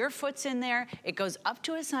 your foot's in there, it goes up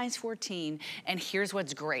to a size 14, and here's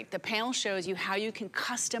what's great. The panel shows you how you can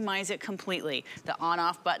customize it completely. The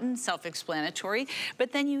on-off button, self-explanatory,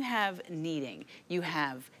 but then you have kneading, you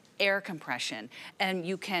have air compression, and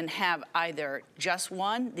you can have either just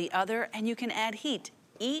one, the other, and you can add heat.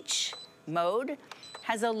 Each mode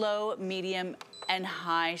has a low, medium, and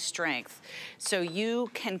high strength. So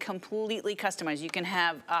you can completely customize. You can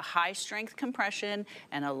have a high strength compression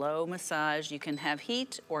and a low massage. You can have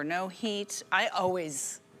heat or no heat. I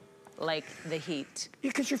always like the heat.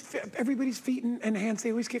 Yeah, because everybody's feet and hands,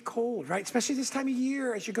 they always get cold, right? Especially this time of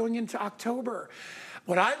year as you're going into October.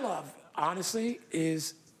 What I love, honestly,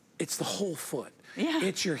 is it's the whole foot. Yeah.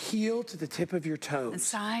 It's your heel to the tip of your toes. The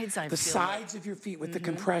sides, I feel the sides of your feet with the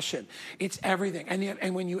compression. It's everything.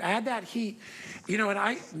 And when you add that heat, you know,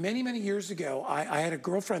 and many years ago, I had a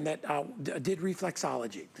girlfriend that did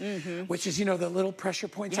reflexology, which is, you know, the little pressure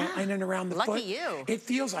points in and around the foot. Lucky you. It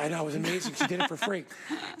feels, I know, it was amazing. She did it for free.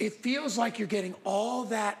 It feels like you're getting all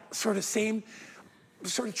that sort of same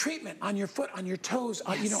sort of treatment on your foot, on your toes,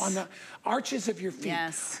 you know, on the arches of your feet.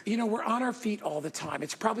 Yes. You know, we're on our feet all the time. It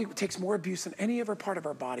takes more abuse than any other part of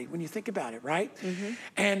our body when you think about it, right?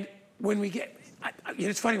 And when we get,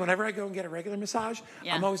 it's funny, whenever I go and get a regular massage,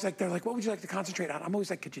 I'm always like, they're like, what would you like to concentrate on? I'm always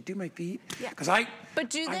like, could you do my feet? Because But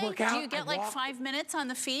do work out, do you get like 5 minutes on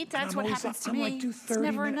the feet? That's what happens to I'm me. like, do 30 it's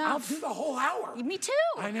never minutes. enough. I'll do the whole hour. Me too.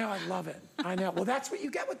 I know, I love it. I know. Well, that's what you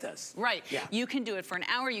get with this. Right. Yeah. You can do it for an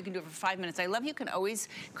hour, you can do it for 5 minutes. I love you can always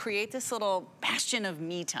create this little bastion of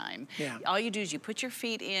me time. Yeah. All you do is you put your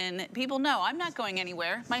feet in. People know I'm not going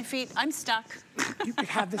anywhere. My feet, I'm stuck. You could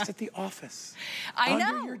have this at the office. I know.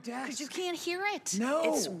 Under your desk. Because you can't hear it. No.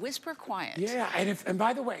 It's whisper quiet. Yeah, and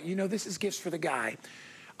by the way, you know, this is gifts for the guy.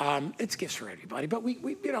 It's gifts for everybody, but we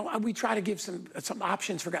you know, we try to give some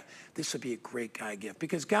options for guys. This would be a great guy gift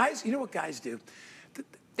because guys, you know what guys do?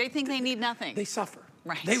 They think they need nothing. They suffer.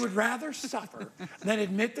 Right. They would rather suffer than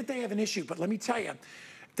admit that they have an issue. But let me tell you,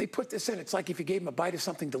 they put this in. It's like if you gave them a bite of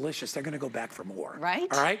something delicious, they're going to go back for more. Right.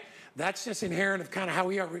 All right. That's just inherent of kind of how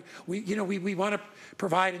we are. We want to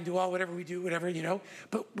provide and do whatever we do, whatever, you know,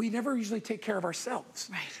 but we never usually take care of ourselves.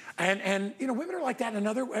 Right. And you know, women are like that in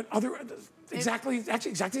other exactly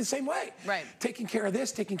the same way. Right. Taking care of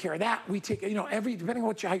this, taking care of that. We take, you know, depending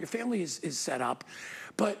on how your family is set up,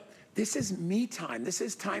 but this is me time. This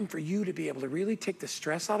is time for you to be able to really take the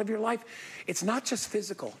stress out of your life. It's not just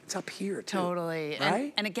physical, it's up here too. Totally.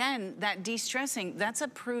 Right? And again, that de-stressing, that's a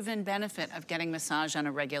proven benefit of getting massage on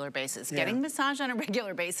a regular basis. Yeah. Getting massage on a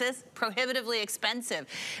regular basis, prohibitively expensive.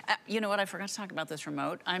 You know what, I forgot to talk about this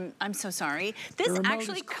remote. I'm so sorry. This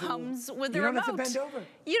actually comes with the remote. You don't have to bend over.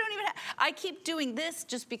 You don't even have, I keep doing this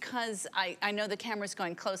just because I know the camera's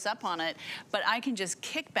going close up on it, but I can just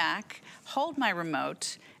kick back, hold my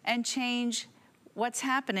remote, and change what's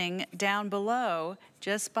happening down below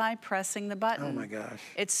just by pressing the button. Oh my gosh.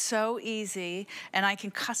 It's so easy, and I can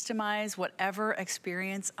customize whatever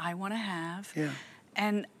experience I want to have. Yeah.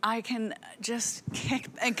 And I can just kick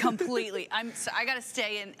and completely. I gotta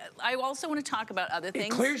stay in. I also want to talk about other things.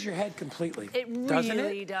 It clears your head completely. It really doesn't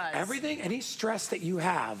it? does. Everything, any stress that you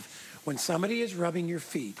have when somebody is rubbing your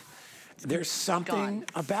feet, there's something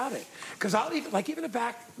about it. Because even a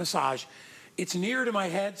back massage, it's nearer to my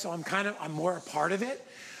head, so I'm more a part of it.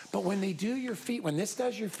 But when they do your feet, when this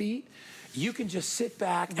does your feet, you can just sit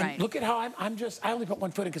back and look at how I only put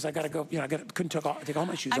one foot in because I got to go, you know, couldn't take all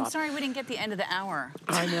my shoes off. I'm sorry we didn't get the end of the hour.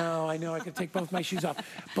 I know, I could take both my shoes off.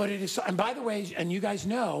 But it is, and by the way, and you guys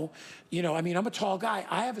know, you know, I mean, I'm a tall guy.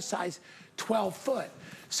 I have a size 12 foot,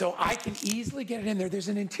 so I can easily get it in there. There's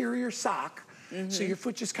an interior sock. So your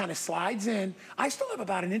foot just kind of slides in. I still have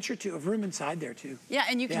about an inch or two of room inside there too. Yeah,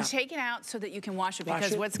 and you can take it out so that you can wash it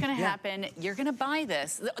because what's going to happen, you're going to buy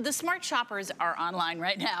this. The smart shoppers are online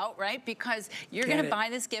right now, right? Because you're going to buy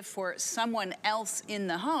this gift for someone else in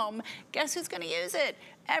the home. Guess who's going to use it?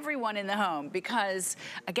 Everyone in the home, because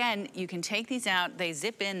again, you can take these out, they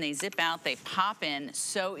zip in, they zip out, they pop in,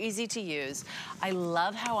 so easy to use. I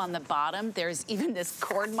love how on the bottom there's even this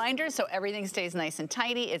cord minder, so everything stays nice and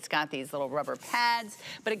tidy. It's got these little rubber pads,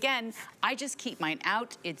 but again, I just keep mine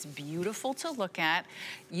out. It's beautiful to look at.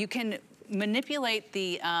 You can manipulate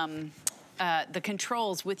the the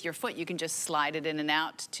controls with your foot. You can just slide it in and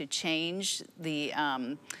out to change the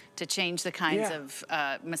kinds of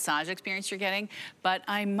massage experience you're getting. But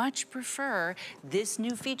I much prefer this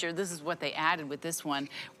new feature. This is what they added with this one,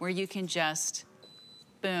 where you can just,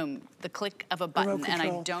 boom, the click of a button, and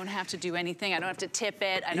I don't have to do anything. I don't have to tip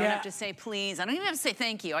it. I don't have to say please. I don't even have to say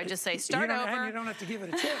thank you. I just say start over. And you don't have to give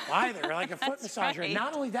it a tip either, like a foot massager. Right. And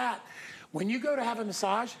not only that, when you go to have a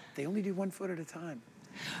massage, they only do 1 foot at a time.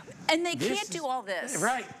 And they can't do all this.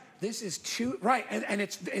 Right. This is and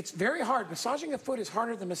it's very hard. Massaging a foot is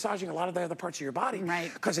harder than massaging a lot of the other parts of your body.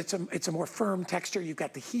 Right. Because it's a more firm texture. You've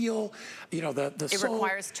got the heel, you know, the It sole.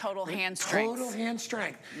 requires total hand strength. Total hand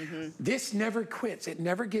strength. This never quits. It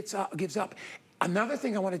never gives up. Another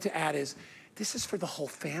thing I wanted to add is this is for the whole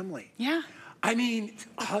family. Yeah. I mean,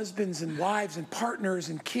 husbands and wives and partners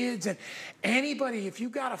and kids and anybody. If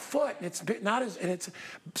you've got a foot and it's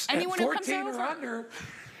anyone 14 or under,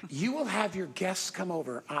 you will have your guests come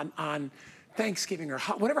over on Thanksgiving or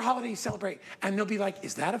whatever holiday you celebrate, and they'll be like,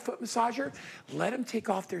 "Is that a foot massager?" Let them take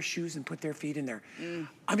off their shoes and put their feet in there.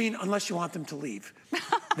 I mean, unless you want them to leave,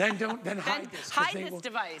 then hide this. Hide this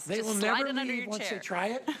device. They will never leave once they try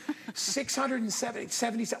it.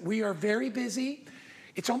 670. We are very busy.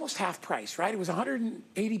 It's almost half price, right? It was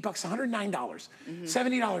 $180, $109,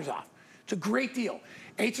 $70 off. It's a great deal.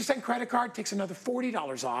 HSN credit card takes another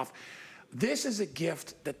 $40 off. This is a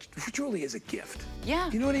gift that truly is a gift.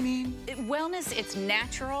 Yeah. You know what I mean? Wellness, it's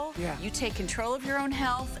natural. Yeah. You take control of your own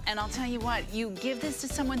health, and I'll tell you what, you give this to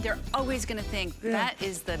someone, they're always gonna think, that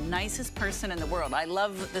is the nicest person in the world. I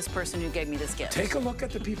love this person who gave me this gift. Take a look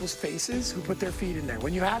at the people's faces who put their feet in there.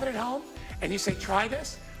 When you have it at home, and you say, try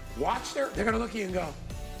this, watch they're gonna look at you and go.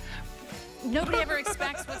 Nobody ever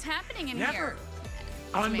expects what's happening in here.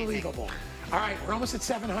 Unbelievable. All right, we're almost at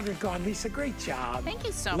 700 gone. Lisa, great job. Thank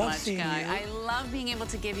you so much, Guy. I love being able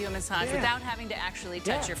to give you a massage without having to actually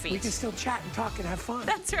touch your feet. We can still chat and talk and have fun.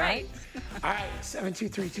 That's right. All right,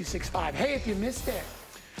 723-265. Hey, if you missed it,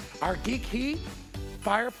 our Geek Heat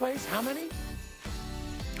fireplace, how many?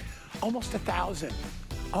 Almost 1,000.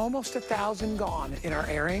 Almost 1,000 gone in our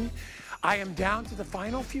airing. I am down to the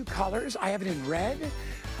final few colors. I have it in red.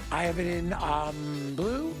 I have it in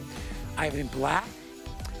blue. I have it in black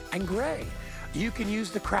and gray. You can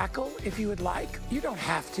use the crackle if you would like. You don't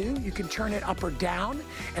have to. You can turn it up or down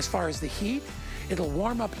as far as the heat. It'll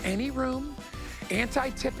warm up any room.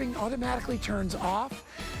 Anti-tipping automatically turns off.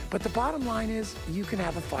 But the bottom line is you can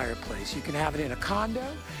have a fireplace. You can have it in a condo.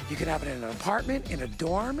 You can have it in an apartment, in a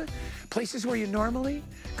dorm, places where you normally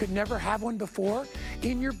could never have one before,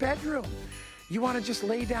 in your bedroom. You want to just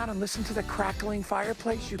lay down and listen to the crackling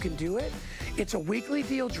fireplace, you can do it. It's a weekly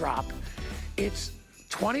deal drop. It's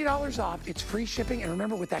 $20 off, it's free shipping, and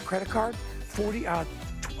remember with that credit card,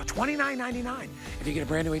 $29.99 if you get a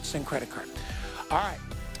brand new HSN credit card. All right,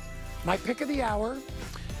 my pick of the hour,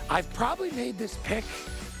 I've probably made this pick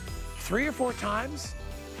 3 or 4 times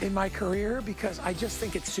in my career because I just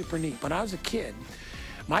think it's super neat. When I was a kid,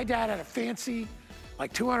 my dad had a fancy,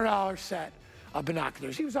 like $200 set of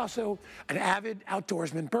binoculars. He was also an avid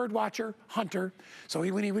outdoorsman, bird watcher, hunter. So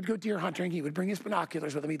when he would go deer hunting, he would bring his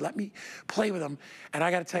binoculars with him. He'd let me play with them. And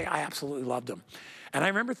I got to tell you, I absolutely loved them. And I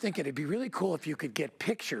remember thinking it'd be really cool if you could get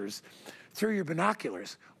pictures through your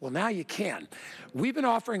binoculars. Well, now you can. We've been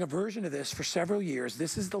offering a version of this for several years.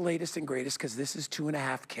 This is the latest and greatest because this is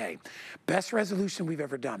 2.5K. Best resolution we've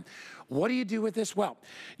ever done. What do you do with this? Well,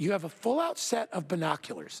 you have a full-out set of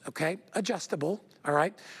binoculars, okay? Adjustable, all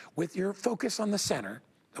right? With your focus on the center,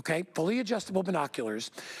 okay? Fully adjustable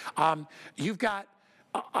binoculars. You've got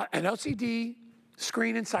an LCD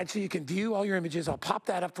screen inside so you can view all your images. I'll pop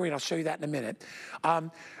that up for you and I'll show you that in a minute.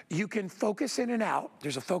 You can focus in and out.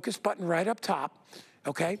 There's a focus button right up top,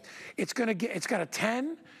 okay? It's got a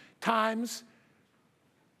 10 times,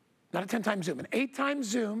 not a 10 times zoom, an 8 times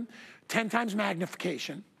zoom, 10 times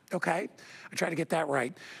magnification, okay? I try to get that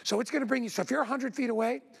right. So it's gonna bring you, so if you're 100 feet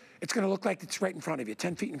away, it's gonna look like it's right in front of you,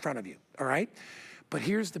 10 feet in front of you, all right? But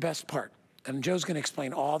here's the best part. And Joe's gonna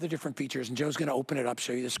explain all the different features, and Joe's gonna open it up,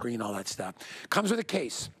 show you the screen, all that stuff. Comes with a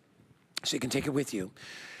case, so you can take it with you.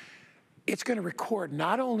 It's gonna record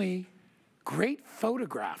not only great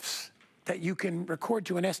photographs that you can record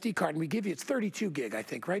to an SD card, and we give you, it's 32 gig, I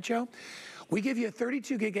think, right, Joe? We give you a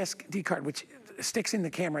 32 gig SD card, which sticks in the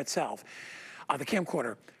camera itself, the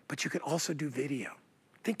camcorder, but you can also do video.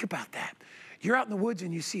 Think about that. You're out in the woods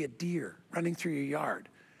and you see a deer running through your yard.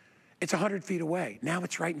 It's 100 feet away. Now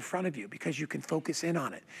it's right in front of you because you can focus in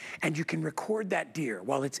on it. And you can record that deer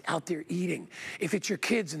while it's out there eating. If it's your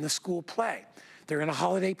kids in the school play, they're in a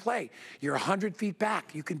holiday play, you're 100 feet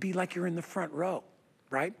back. You can be like you're in the front row,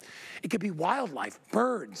 right? It could be wildlife,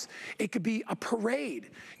 birds. It could be a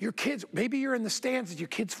parade. Your kids, maybe you're in the stands at your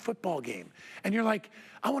kid's football game, and you're like,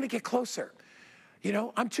 I want to get closer. You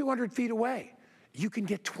know, I'm 200 feet away. You can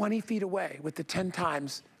get 20 feet away with the 10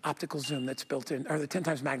 times optical zoom that's built in, or the 10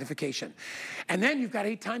 times magnification. And then you've got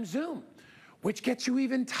 8 times zoom, which gets you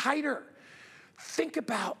even tighter. Think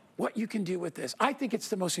about what you can do with this. I think it's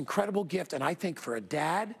the most incredible gift, and I think for a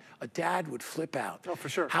dad would flip out. Oh, for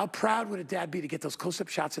sure. How proud would a dad be to get those close-up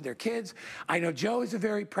shots of their kids? I know Joe is a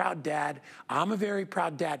very proud dad. I'm a very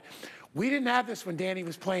proud dad. We didn't have this when Danny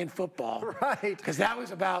was playing football. Right. Because that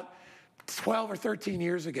was about 12 or 13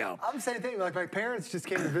 years ago. I'm the same thing. Like, my parents just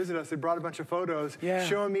came to visit us. They brought a bunch of photos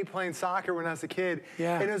showing me playing soccer when I was a kid.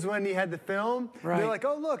 Yeah. And it was when he had the film. Right. They're like,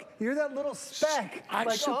 oh, look, you're that little speck. I'm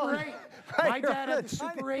like, Super 8. Right, My dad had the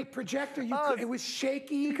Super 8 projector. It was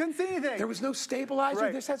shaky. You couldn't see anything. There was no stabilizer.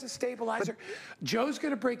 Right. This has a stabilizer. Joe's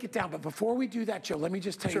going to break it down. But before we do that, Joe, let me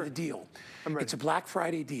just tell you the deal. I'm ready. It's a Black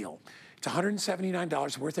Friday deal. It's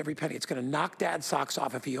 $179 worth every penny. It's going to knock Dad's socks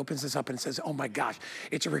off if he opens this up and says, oh my gosh,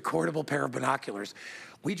 it's a recordable pair of binoculars.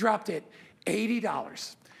 We dropped it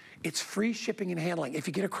 $80. It's free shipping and handling. If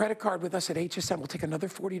you get a credit card with us at HSN, we'll take another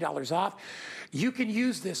 $40 off. You can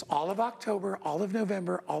use this all of October, all of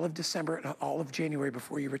November, all of December, and all of January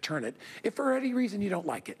before you return it. If for any reason you don't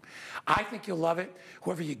like it, I think you'll love it.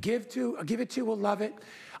 Whoever you give it to will love it.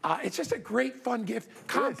 It's just a great, fun gift,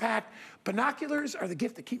 compact. Binoculars are the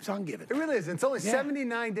gift that keeps on giving. It really is. It's only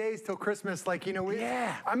 79 days till Christmas. Like, you know,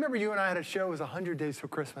 I remember you and I had a show, it was 100 days till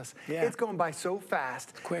Christmas. Yeah. It's going by so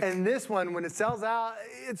fast. Quick. And this one, when it sells out,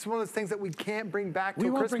 it's one of those things that we can't bring back till We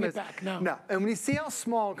won't Christmas. bring it back, no. No. And when you see how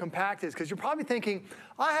small and compact it is, because you're probably thinking,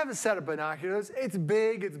 I have a set of binoculars. It's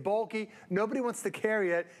big, it's bulky. Nobody wants to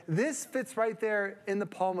carry it. This fits right there in the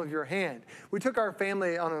palm of your hand. We took our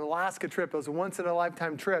family on an Alaska trip. It was a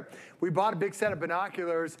once-in-a-lifetime trip. We bought a big set of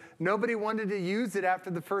binoculars. Nobody wanted to use it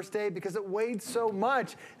after the first day because it weighed so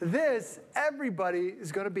much. This, everybody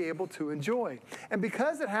is going to be able to enjoy. And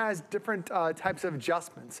because it has different types of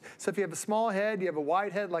adjustments. So if you have a small head, you have a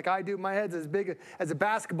wide head like I do. My head's as big as a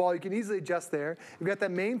basketball. You can easily adjust there. You've got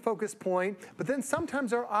that main focus point, but then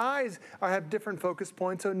sometimes our eyes have different focus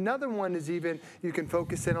points. So another one is even, you can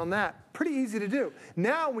focus in on that. Pretty easy to do.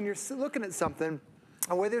 Now, when you're looking at something,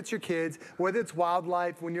 whether it's your kids, whether it's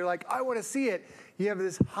wildlife, when you're like, I want to see it, you have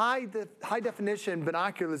this high definition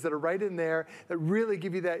binoculars that are right in there that really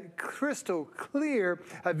give you that crystal clear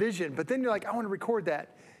vision. But then you're like, I want to record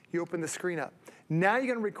that. You open the screen up. Now you're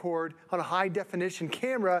going to record on a high definition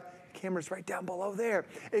camera. Camera's right down below there.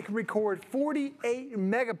 It can record 48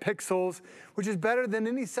 megapixels, which is better than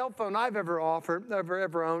any cell phone I've ever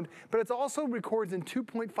owned. But it also records in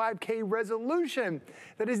 2.5K resolution.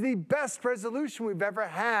 That is the best resolution we've ever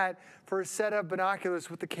had for a set of binoculars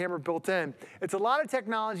with the camera built in. It's a lot of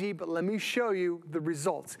technology, but let me show you the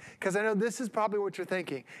results. Because I know this is probably what you're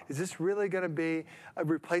thinking. Is this really going to be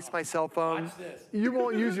replace my cell phone? Watch this. You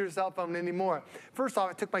won't use your cell phone anymore. First off,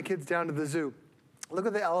 I took my kids down to the zoo. Look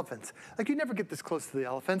at the elephants. Like, you never get this close to the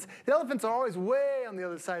elephants. The elephants are always way on the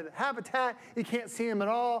other side of the habitat. You can't see them at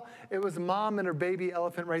all. It was a mom and her baby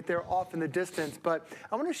elephant right there off in the distance. But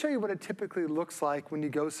I want to show you what it typically looks like when you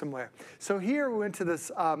go somewhere. So here we went to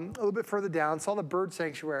this a little bit further down, saw the bird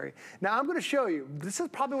sanctuary. Now I'm going to show you, this is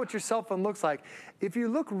probably what your cell phone looks like. If you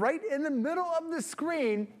look right in the middle of the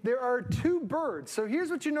screen, there are 2 birds. So here's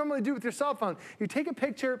what you normally do with your cell phone. You take a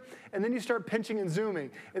picture and then you start pinching and zooming.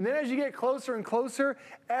 And then as you get closer and closer,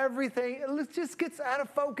 everything, it just gets out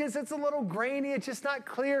of focus. It's a little grainy. It's just not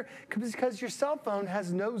clear because your cell phone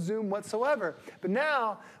has no zoom whatsoever. But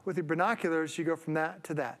now, with your binoculars, you go from that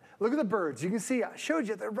to that. Look at the birds. You can see, I showed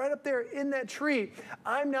you, they're right up there in that tree.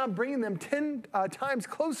 I'm now bringing them 10 times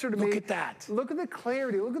closer to me. Look at that. Look at the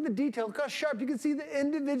clarity. Look at the detail. Look how sharp. You can see the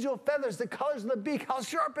individual feathers, the colors of the beak, how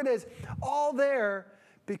sharp it is. All there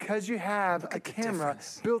because you have a camera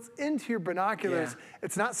built into your binoculars. Yeah.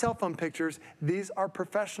 It's not cell phone pictures. These are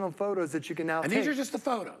professional photos that you can now take. And these are just the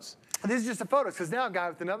photos. These are just the photos, because now, Guy,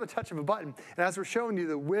 with another touch of a button, and as we're showing you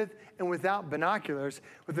the with and without binoculars,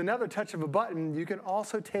 with another touch of a button, you can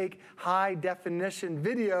also take high-definition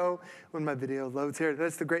video when my video loads here.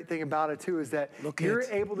 That's the great thing about it, too, is that you're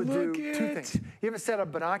able to do 2 things. You have a set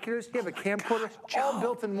of binoculars, you have a camcorder, all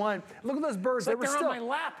built in one. Look at those birds. It's like they're on my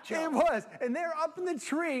lap, Joe. It was, and they're up in the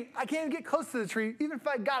tree. I can't even get close to the tree. Even if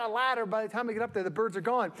I got a ladder, by the time I get up there, the birds are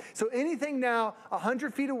gone. So anything now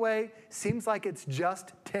 100 feet away seems like it's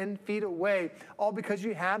just 10 feet away, all because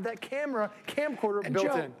you have that camcorder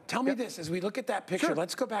built in. Tell me this, as we look at that picture,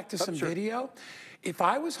 let's go back to some video. If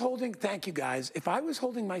I was holding, thank you guys, if I was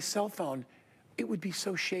holding my cell phone it would be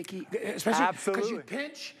so shaky, especially because you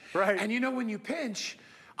pinch. Right. And you know when you pinch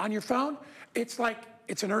on your phone, it's like,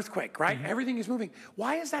 it's an earthquake, right? Everything is moving.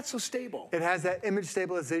 Why is that so stable? It has that image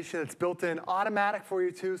stabilization. It's built in, automatic for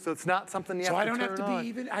you too, so it's not something you have to turn on. So I don't have to be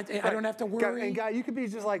even, I don't have to worry. And Guy, you could be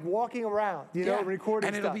just like walking around, you know, recording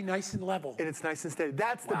and it'll be nice and level. And it's nice and steady.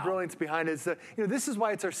 That's the brilliance behind it. You know, this is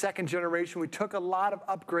why it's our second generation. We took a lot of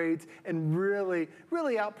upgrades and really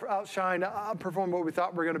outperformed what we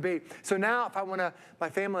thought we were going to be. So now, if I want to, my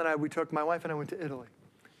family and I, my wife and I went to Italy.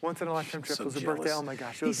 Once in a lifetime trip. So it was a jealous. birthday. Oh my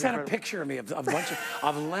gosh. He sent a picture of me of a bunch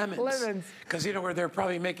of lemons. Lemons. Because you know where they're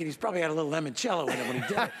probably making, he's probably had a little limoncello in it when he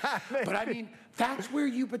did it. But I mean, that's where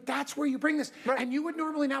you bring this. Right. And you would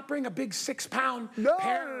normally not bring a big 6-pound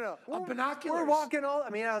pair of binoculars. We're walking I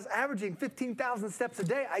mean, I was averaging 15,000 steps a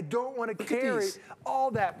day. I don't want to carry all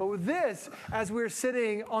that. But with this, as we're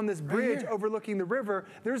sitting on this bridge overlooking the river,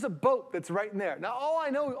 there's a boat that's right in there. Now,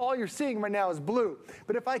 all you're seeing right now is blue.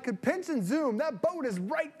 But if I could pinch and zoom, that boat is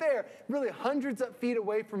right there, really hundreds of feet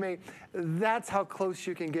away from me. That's how close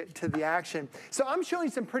you can get to the action. So I'm showing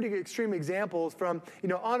some pretty extreme examples from, you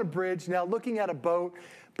know, on a bridge, now looking at a boat.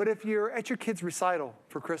 But if you're at your kid's recital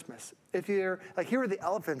for Christmas, if you're, like here are the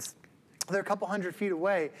elephants, they're a couple hundred feet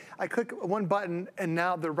away. I click one button and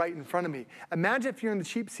now they're right in front of me. Imagine if you're in the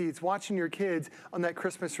cheap seats watching your kids on that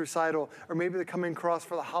Christmas recital, or maybe they're coming across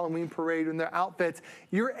for the Halloween parade in their outfits.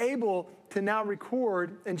 You're able to now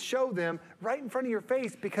record and show them right in front of your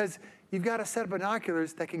face because you've got a set of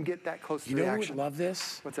binoculars that can get that close to the action. You know who would love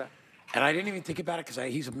this? What's that? And I didn't even think about it because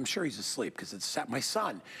I'm sure he's asleep because it's my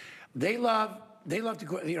son. They love to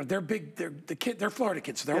go, you know, they're Florida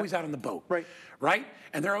kids, so they're always out on the boat. Right?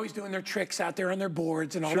 And they're always doing their tricks out there on their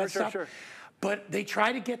boards and all that stuff. But they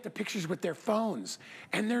try to get the pictures with their phones,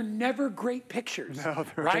 and they're never great pictures. No,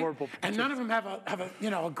 they're horrible pictures. And none of them have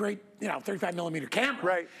a great 35mm camera.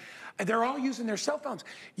 Right. And they're all using their cell phones.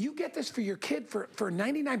 You get this for your kid for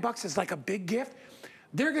 $99 is like a big gift.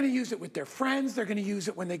 They're going to use it with their friends. They're going to use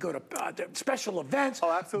it when they go to special events.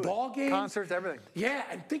 Oh, absolutely. Ball games. Concerts, everything. Yeah,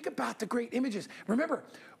 and think about the great images. Remember,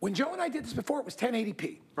 when Joe and I did this before, it was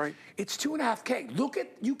 1080p. Right. It's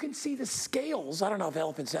 2.5K. You can see the scales. I don't know if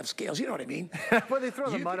elephants have scales. You know what I mean? Well, they throw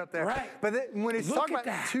the mud up there. Right. But when it's talking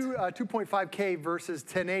about 2.5K versus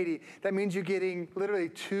 1080, that means you're getting literally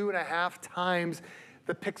 2.5 times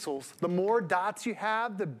the pixels. The more dots you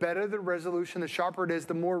have, the better the resolution, the sharper it is,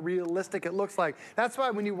 the more realistic it looks like. That's why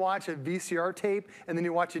when you watch a VCR tape and then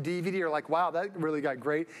you watch a DVD, you're like, wow, that really got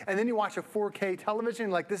great. And then you watch a 4K television,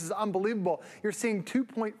 you're like, this is unbelievable. You're seeing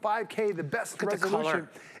 2.5K, the best resolution.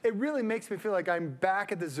 It really makes me feel like I'm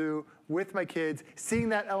back at the zoo with my kids, seeing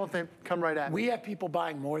that elephant come right at me. We have people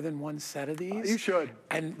buying more than one set of these. You should.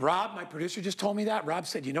 And Rob, my producer, just told me that. Rob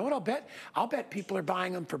said, you know what I'll bet? I'll bet people are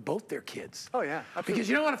buying them for both their kids. Oh, yeah. Absolutely. Because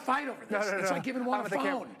you don't want to fight over this. It's like giving one a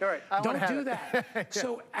phone. All right. Don't do that.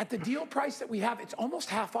 So at the deal price that we have, it's almost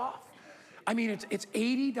half off. I mean, it's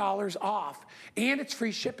 $80 off, and it's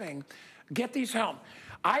free shipping. Get these home.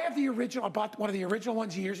 I have the original. I bought one of the original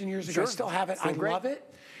ones years and years ago. I still have it. I love it.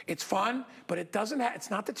 It's fun, but it's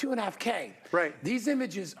not the 2.5K. Right. These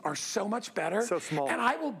images are so much better. So small. And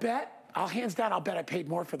I will bet, hands down, I'll bet I paid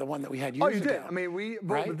more for the one that we had years ago. Oh, you did? I mean,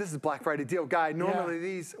 well, this is Black Friday deal. Guy,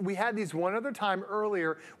 normally we had these one other time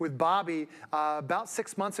earlier with Bobby about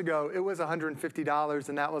 6 months ago. It was $150,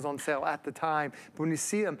 and that was on sale at the time. But when you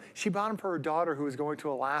see them, she bought them for her daughter who was going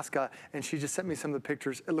to Alaska, and she just sent me some of the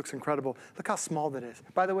pictures. It looks incredible. Look how small that is.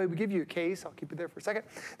 By the way, we give you a case. I'll keep it there for a second.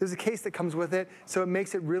 There's a case that comes with it, so it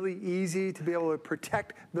makes it really easy to be able to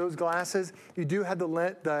protect those glasses. You do have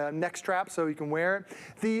the neck strap so you can wear it.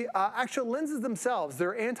 The actual lenses themselves,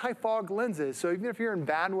 they're anti-fog lenses. So even if you're in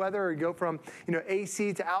bad weather or you go from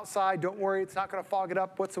AC to outside, don't worry, it's not going to fog it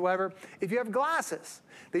up whatsoever. If you have glasses,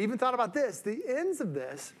 they even thought about this. The ends of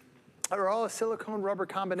this are all a silicone rubber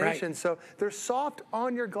combination. So they're soft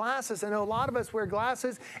on your glasses. I know a lot of us wear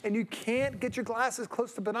glasses and you can't get your glasses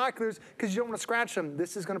close to binoculars because you don't want to scratch them.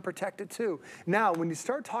 This is going to protect it too. Now, when you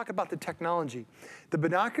start talking about the technology, the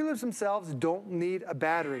binoculars themselves don't need a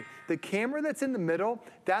battery. The camera that's in the middle,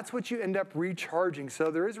 that's what you end up recharging.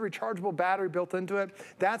 So there is a rechargeable battery built into it.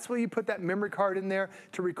 That's where you put that memory card in there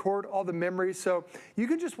to record all the memories. So you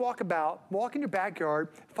can just walk in your backyard,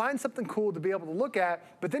 find something cool to be able to look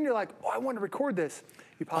at, but then you're like, oh, I want to record this.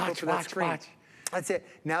 You pop up to that screen. Watch. That's it.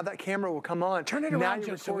 Now that camera will come on. Turn it around,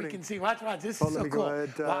 Joe, so we can see. Watch. This is so cool.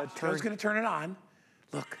 Watch. Joe's going to turn it on.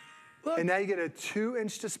 Look. Look. And now you get a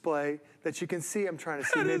 2-inch display that you can see. I'm trying to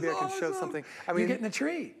see. Maybe I can show something. I mean, you're getting the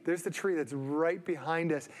tree. There's the tree that's right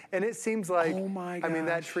behind us. And it seems like, oh my gosh. I mean,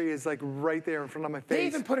 that tree is like right there in front of my face. They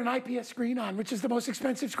even put an IPS screen on, which is the most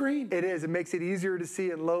expensive screen. It is. It makes it easier to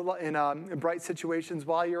see in bright situations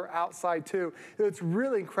while you're outside too. It's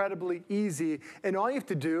really incredibly easy. And all you have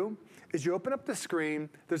to do is you open up the screen.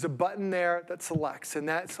 There's a button there that selects, and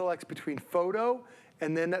that selects between photo,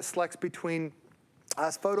 and then that selects between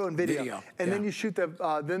photo and video. And then you shoot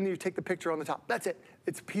then you take the picture on the top. That's it.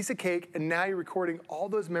 It's a piece of cake, and now you're recording all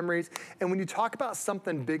those memories. And when you talk about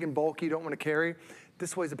something big and bulky you don't want to carry,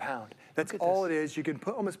 this weighs a pound. That's all it is. You can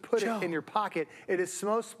almost put it in your pocket. It is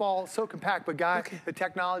so small, so compact, but guys, the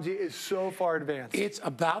technology is so far advanced. It's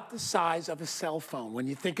about the size of a cell phone. When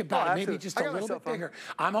you think about it, maybe just a little bit bigger.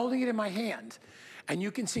 I'm holding it in my hand. And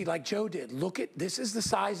you can see, like Joe did, look at, this is the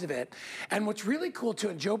size of it. And what's really cool too,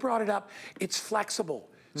 and Joe brought it up, it's flexible.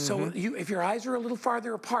 So if your eyes are a little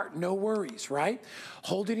farther apart, no worries, right?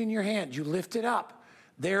 Hold it in your hand, you lift it up.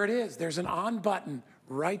 There it is, there's an on button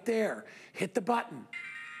right there. Hit the button,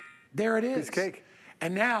 there it is. Piece of cake.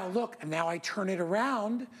 And now, look, and now I turn it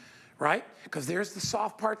around, right? Because there's the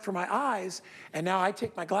soft part for my eyes, and now I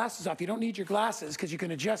take my glasses off. You don't need your glasses because you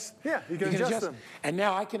can adjust. Yeah, you can adjust them. And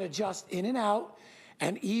now I can adjust in and out,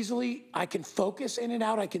 and easily I can focus in and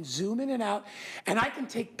out, I can zoom in and out, and I can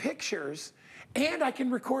take pictures, and I can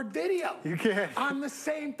record video. You can. On the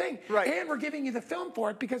same thing. Right. And we're giving you the film for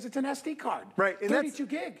it because it's an SD card. Right. And 32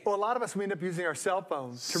 gig. Well, a lot of us, we end up using our cell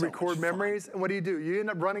phones to record memories. And what do? You end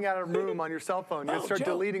up running out of room on your cell phone. You start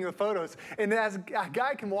deleting the photos. And as a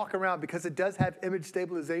guy can walk around, because it does have image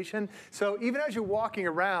stabilization, so even as you're walking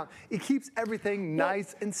around, it keeps everything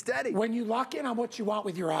nice and steady. When you lock in on what you want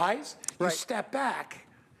with your eyes, you step back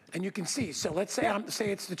and you can see. So let's say say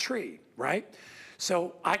it's the tree, right?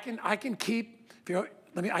 So I can keep, if you're,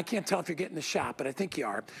 I can't tell if you're getting the shot, but I think you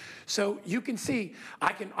are. So you can see,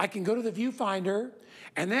 I can go to the viewfinder,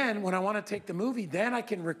 and then when I want to take the movie, then I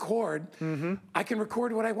can record. I can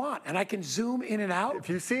record what I want, and I can zoom in and out. If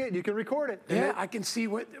you see it, you can record it. Yeah, I can see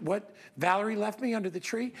what Valerie left me under the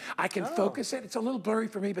tree. I can focus it. It's a little blurry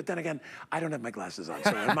for me, but then again, I don't have my glasses on, so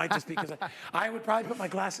it might just be because I would probably put my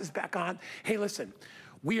glasses back on. Hey, listen.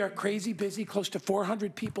 We are crazy busy. Close to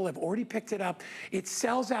 400 people have already picked it up. It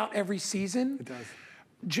sells out every season. It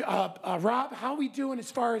does. Rob, how are we doing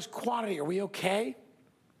as far as quantity? Are we okay?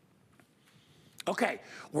 Okay,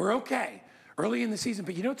 we're okay. Early in the season,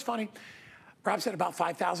 but you know what's funny? Rob said about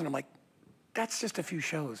 5,000. I'm like, that's just a few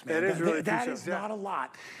shows, man. It is really that is not a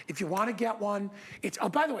lot. If you want to get one, it's, oh,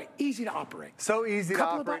 by the way, easy to operate. So easy to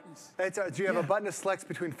operate. Buttons. Do you have a button that selects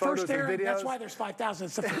between photos and videos? That's why there's 5,000.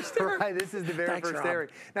 It's the first area. Right, this is the very first area.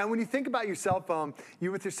 Now, when you think about your cell phone,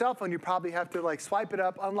 with your cell phone, you probably have to like swipe it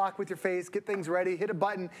up, unlock with your face, get things ready, hit a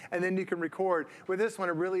button, and then you can record. With this one,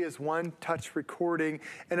 it really is one touch recording.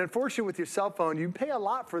 And unfortunately, with your cell phone, you pay a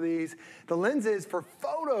lot for these. The lenses for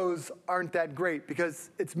photos aren't that great because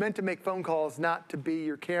it's meant to make phone calls, not to be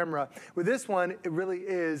your camera. With this one, it really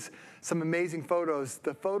is some amazing photos.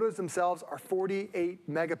 The photos themselves are 48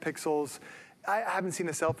 megapixels. I haven't seen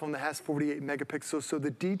a cell phone that has 48 megapixels, so the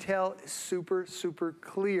detail is super, super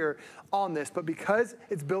clear on this. But because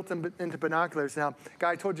it's built into binoculars, now,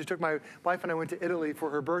 Guy, I told you, took my wife and I went to Italy for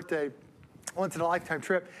her birthday, once in a lifetime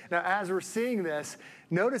trip. Now, as we're seeing this,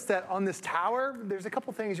 notice that on this tower, there's a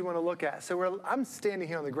couple things you want to look at. So I'm standing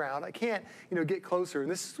here on the ground. I can't, get closer.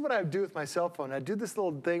 And this is what I do with my cell phone. I do this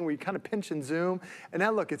little thing where you kind of pinch and zoom. And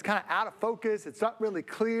now look, it's kind of out of focus. It's not really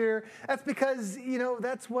clear. That's because,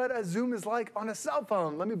 that's what a zoom is like on a cell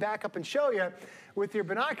phone. Let me back up and show you. With your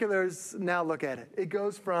binoculars, now look at it. It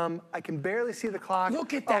goes from, I can barely see the clock.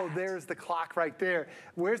 Look at that. Oh, there's the clock right there.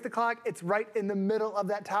 Where's the clock? It's right in the middle of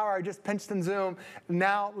that tower. I just pinched and zoomed.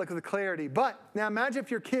 Now look at the clarity. But now imagine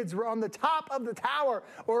if your kids were on the top of the tower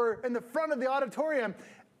or in the front of the auditorium.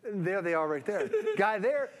 There they are right there. Guy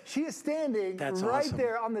there, she is standing right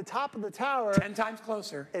there on the top of the tower. 10 times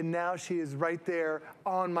closer. And now she is right there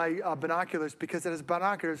on my binoculars because it is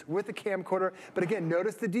binoculars with a camcorder. But again,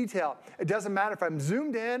 notice the detail. It doesn't matter if I'm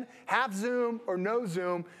zoomed in, half zoom, or no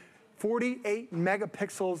zoom. 48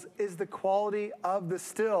 megapixels is the quality of the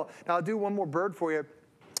still. Now I'll do one more bird for you.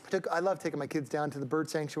 I love taking my kids down to the bird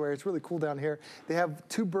sanctuary. It's really cool down here. They have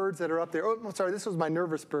 2 birds that are up there. Oh, I'm sorry, this was my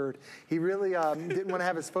nervous bird. He really didn't want to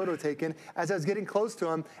have his photo taken. As I was getting close to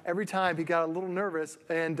him, every time he got a little nervous,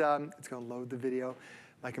 and it's going to load the video.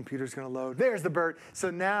 My computer's gonna load. There's the bird.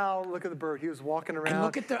 So now, look at the bird. He was walking around. And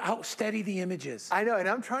look at how steady the image is. I know, and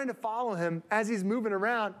I'm trying to follow him as he's moving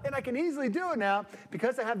around, and I can easily do it now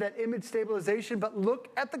because I have that image stabilization, but look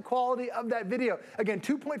at the quality of that video. Again,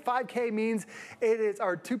 2.5K means it is,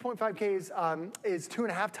 or 2.5K is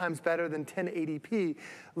 2.5 times better than 1080p.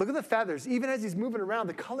 Look at the feathers. Even as he's moving around,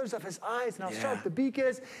 the colors of his eyes and how sharp the beak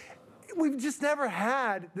is. We've just never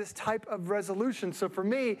had this type of resolution. So for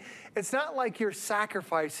me, it's not like you're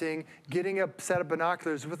sacrificing getting a set of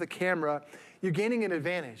binoculars with a camera. You're gaining an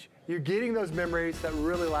advantage. You're getting those memories that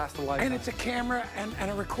really last a lifetime. And it's a camera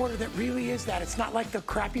and a recorder that really is that. It's not like the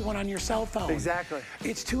crappy one on your cell phone. Exactly.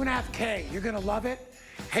 It's 2.5K. You're gonna love it.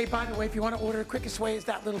 Hey, by the way, if you want to order, the quickest way is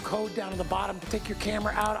that little code down at the bottom to take your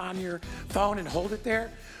camera out on your phone and hold it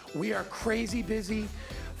there. We are crazy busy.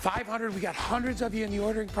 500, we got hundreds of you in the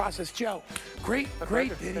ordering process. Joe, great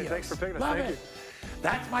videos. Hey, thanks for picking us. Love Thank it. you.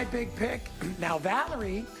 That's my big pick. Now,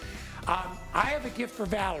 Valerie, I have a gift for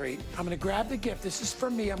Valerie. I'm gonna grab the gift. This is for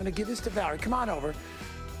me. I'm gonna give this to Valerie. Come on over.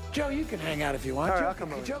 Joe, you can hang out if you want. All right, I'll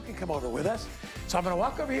come over. Joe can come over with us. So I'm gonna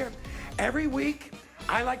walk over here. Every week,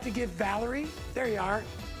 I like to give Valerie, there you are.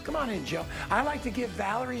 Come on in, Joe. I like to give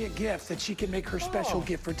Valerie a gift that she can make her special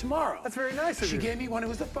gift for tomorrow. That's very nice of you. She gave me one. It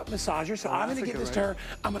was the foot massager, so I'm going to give this to her.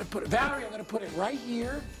 I'm going to put it, Valerie, I'm going to put it right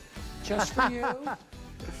here, just for you.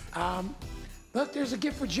 Look, there's a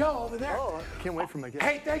gift for Joe over there. Oh, I can't wait for my gift.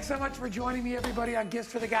 Hey, thanks so much for joining me, everybody, on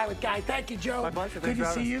Gifts for the Guy with Guy. Thank you, Joe. My pleasure. Good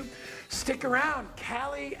to see you. Stick around.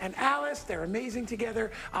 Callie and Alice, they're amazing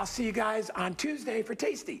together. I'll see you guys on Tuesday for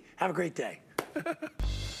Tasty. Have a great day.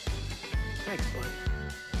 Thanks, buddy.